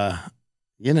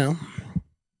 you know,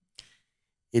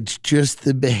 it's just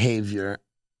the behavior.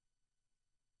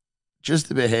 just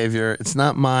the behavior. It's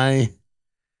not my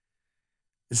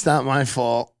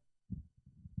fault.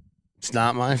 It's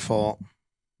not my fault.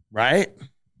 Right?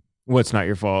 What's not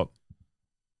your fault?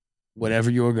 Whatever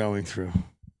you're going through.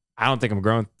 I don't think I'm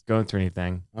going through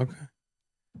anything. Okay.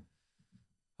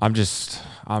 I'm just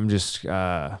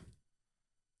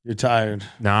You're tired.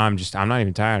 No, I'm not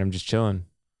even tired. I'm just chilling.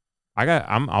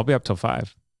 I'll be up till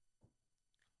 5.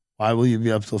 Why will you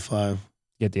be up till 5?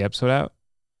 Get the episode out?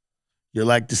 You're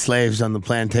like the slaves on the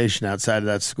plantation outside of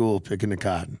that school picking the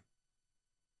cotton.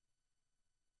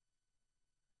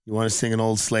 You want to sing an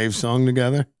old slave song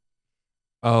together?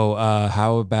 Oh,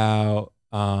 how about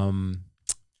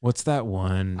what's that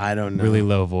one? I don't know. Really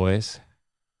low voice.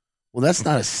 Well, that's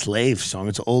not a slave song.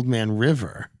 It's Old Man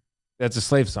River. That's a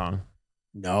slave song.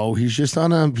 No, he's just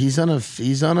on a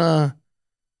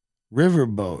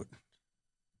riverboat.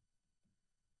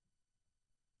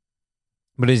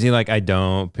 But is he like, I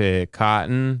don't pick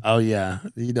cotton? Oh yeah,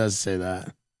 he does say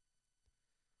that.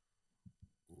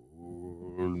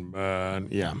 Man,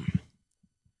 yeah.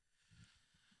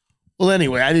 Well,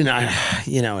 anyway, it is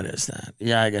that.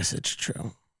 Yeah, I guess it's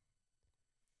true.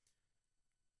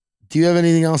 Do you have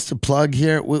anything else to plug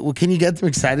here? Well, can you get them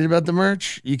excited about the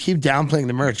merch? You keep downplaying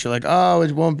the merch. You're like, oh,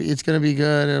 it won't be. It's going to be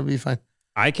good. It'll be fine.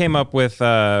 I came up with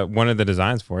one of the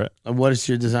designs for it. What is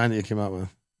your design that you came up with?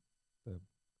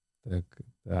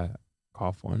 The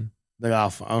golf one. The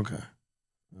golf one. Okay.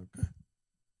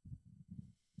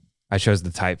 I chose the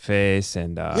typeface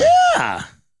and yeah.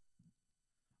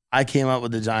 I came up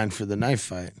with the design for the knife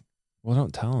fight. Well,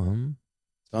 don't tell him.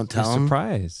 Don't tell him.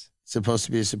 Surprise. It's supposed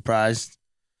to be a surprise.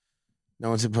 No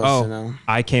one's supposed to know.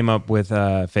 I came up with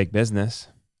fake business.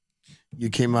 You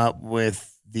came up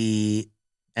with the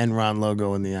Enron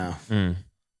logo in the F.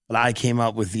 But I came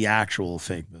up with the actual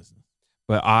fake business.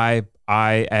 But I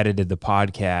edited the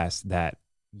podcast that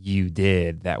you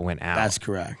did that went out. That's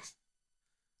correct.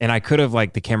 And I could have,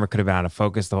 the camera could have been out of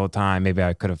focus the whole time. Maybe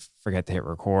I could have forget to hit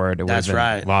record. That's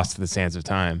right. Lost to the sands of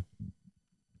time.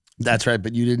 That's right,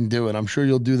 but you didn't do it. I'm sure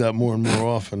you'll do that more and more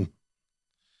often.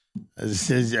 As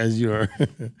you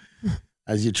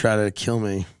try to kill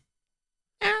me,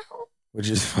 which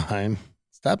is fine.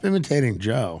 Stop imitating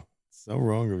Joe. It's so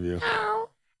wrong of you.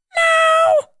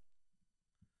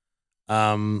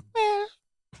 No.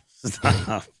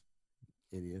 Stop,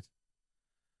 idiot.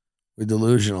 We're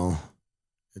delusional.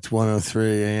 It's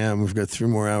 1:03 a.m. We've got 3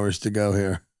 more hours to go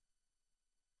here.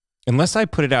 Unless I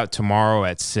put it out tomorrow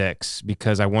at 6,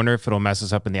 because I wonder if it'll mess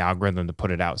us up in the algorithm to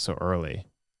put it out so early.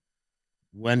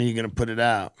 When are you going to put it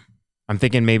out? I'm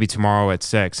thinking maybe tomorrow at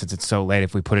 6, since it's so late.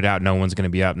 If we put it out, no one's going to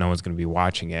be up. No one's going to be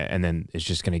watching it. And then it's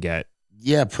just going to get...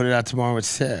 Yeah, put it out tomorrow at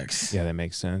 6. Yeah, that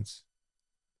makes sense.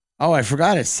 Oh, I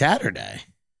forgot it's Saturday.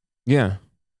 Yeah.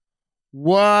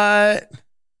 What?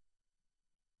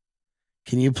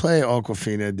 Can you play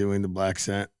Awkwafina doing the black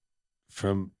scent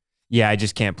from... Yeah, I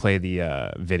just can't play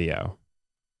the video.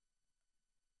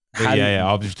 Yeah,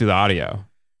 I'll just do the audio.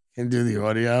 Can do the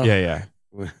audio? Yeah.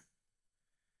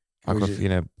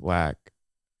 Awkwafina black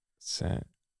scent.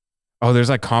 Oh,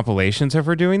 there's compilations of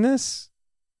her doing this?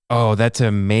 Oh, that's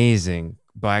amazing.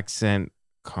 Black scent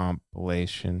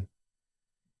compilation.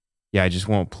 Yeah, I just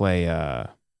won't play.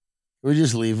 We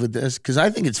just leave with this because I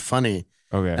think it's funny.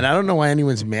 Okay. And I don't know why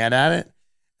anyone's mad at it.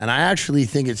 And I actually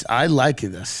think I like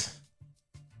this.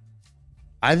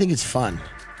 I think it's fun.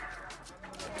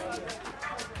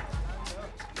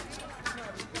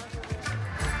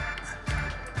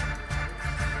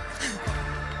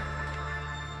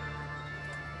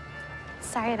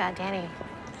 Sorry about Danny.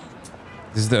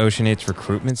 This is the Ocean 8's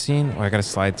recruitment scene? Oh, I gotta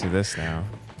slide through this now.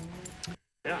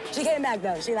 She came back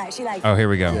though. She like. Oh, here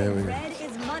we go. Red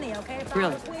is money, okay?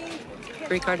 Really?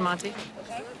 Free card Monty?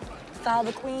 Okay. Follow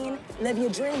the queen, live your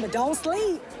dream, but don't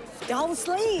sleep. Don't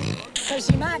sleep, because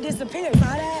she might disappear. Saw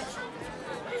that?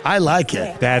 I like it.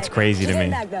 Yeah. That's crazy to me.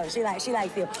 Back though. She likes you.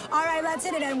 All right, let's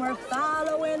hit it, and we're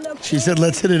following the queen. She said,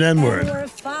 let's hit it N-word. And we're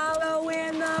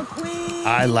following the queen.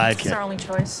 I like it. It's our only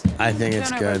choice. I think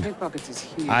it's good.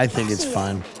 I think it's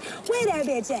fun. Where that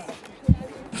bitch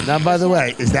at? Now, by the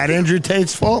way, is that Andrew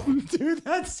Tate's fault? Dude,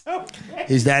 that's so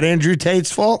crazy. Is that Andrew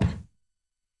Tate's fault?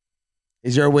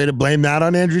 Is there a way to blame that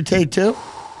on Andrew Tate too?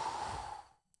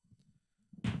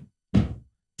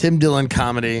 Tim Dillon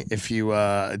Comedy. If you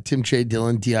Tim J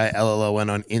Dillon, Dillon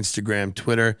on Instagram,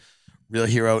 Twitter, Real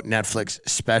Hero Netflix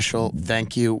special.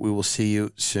 Thank you. We will see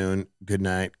you soon. Good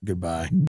night. Goodbye.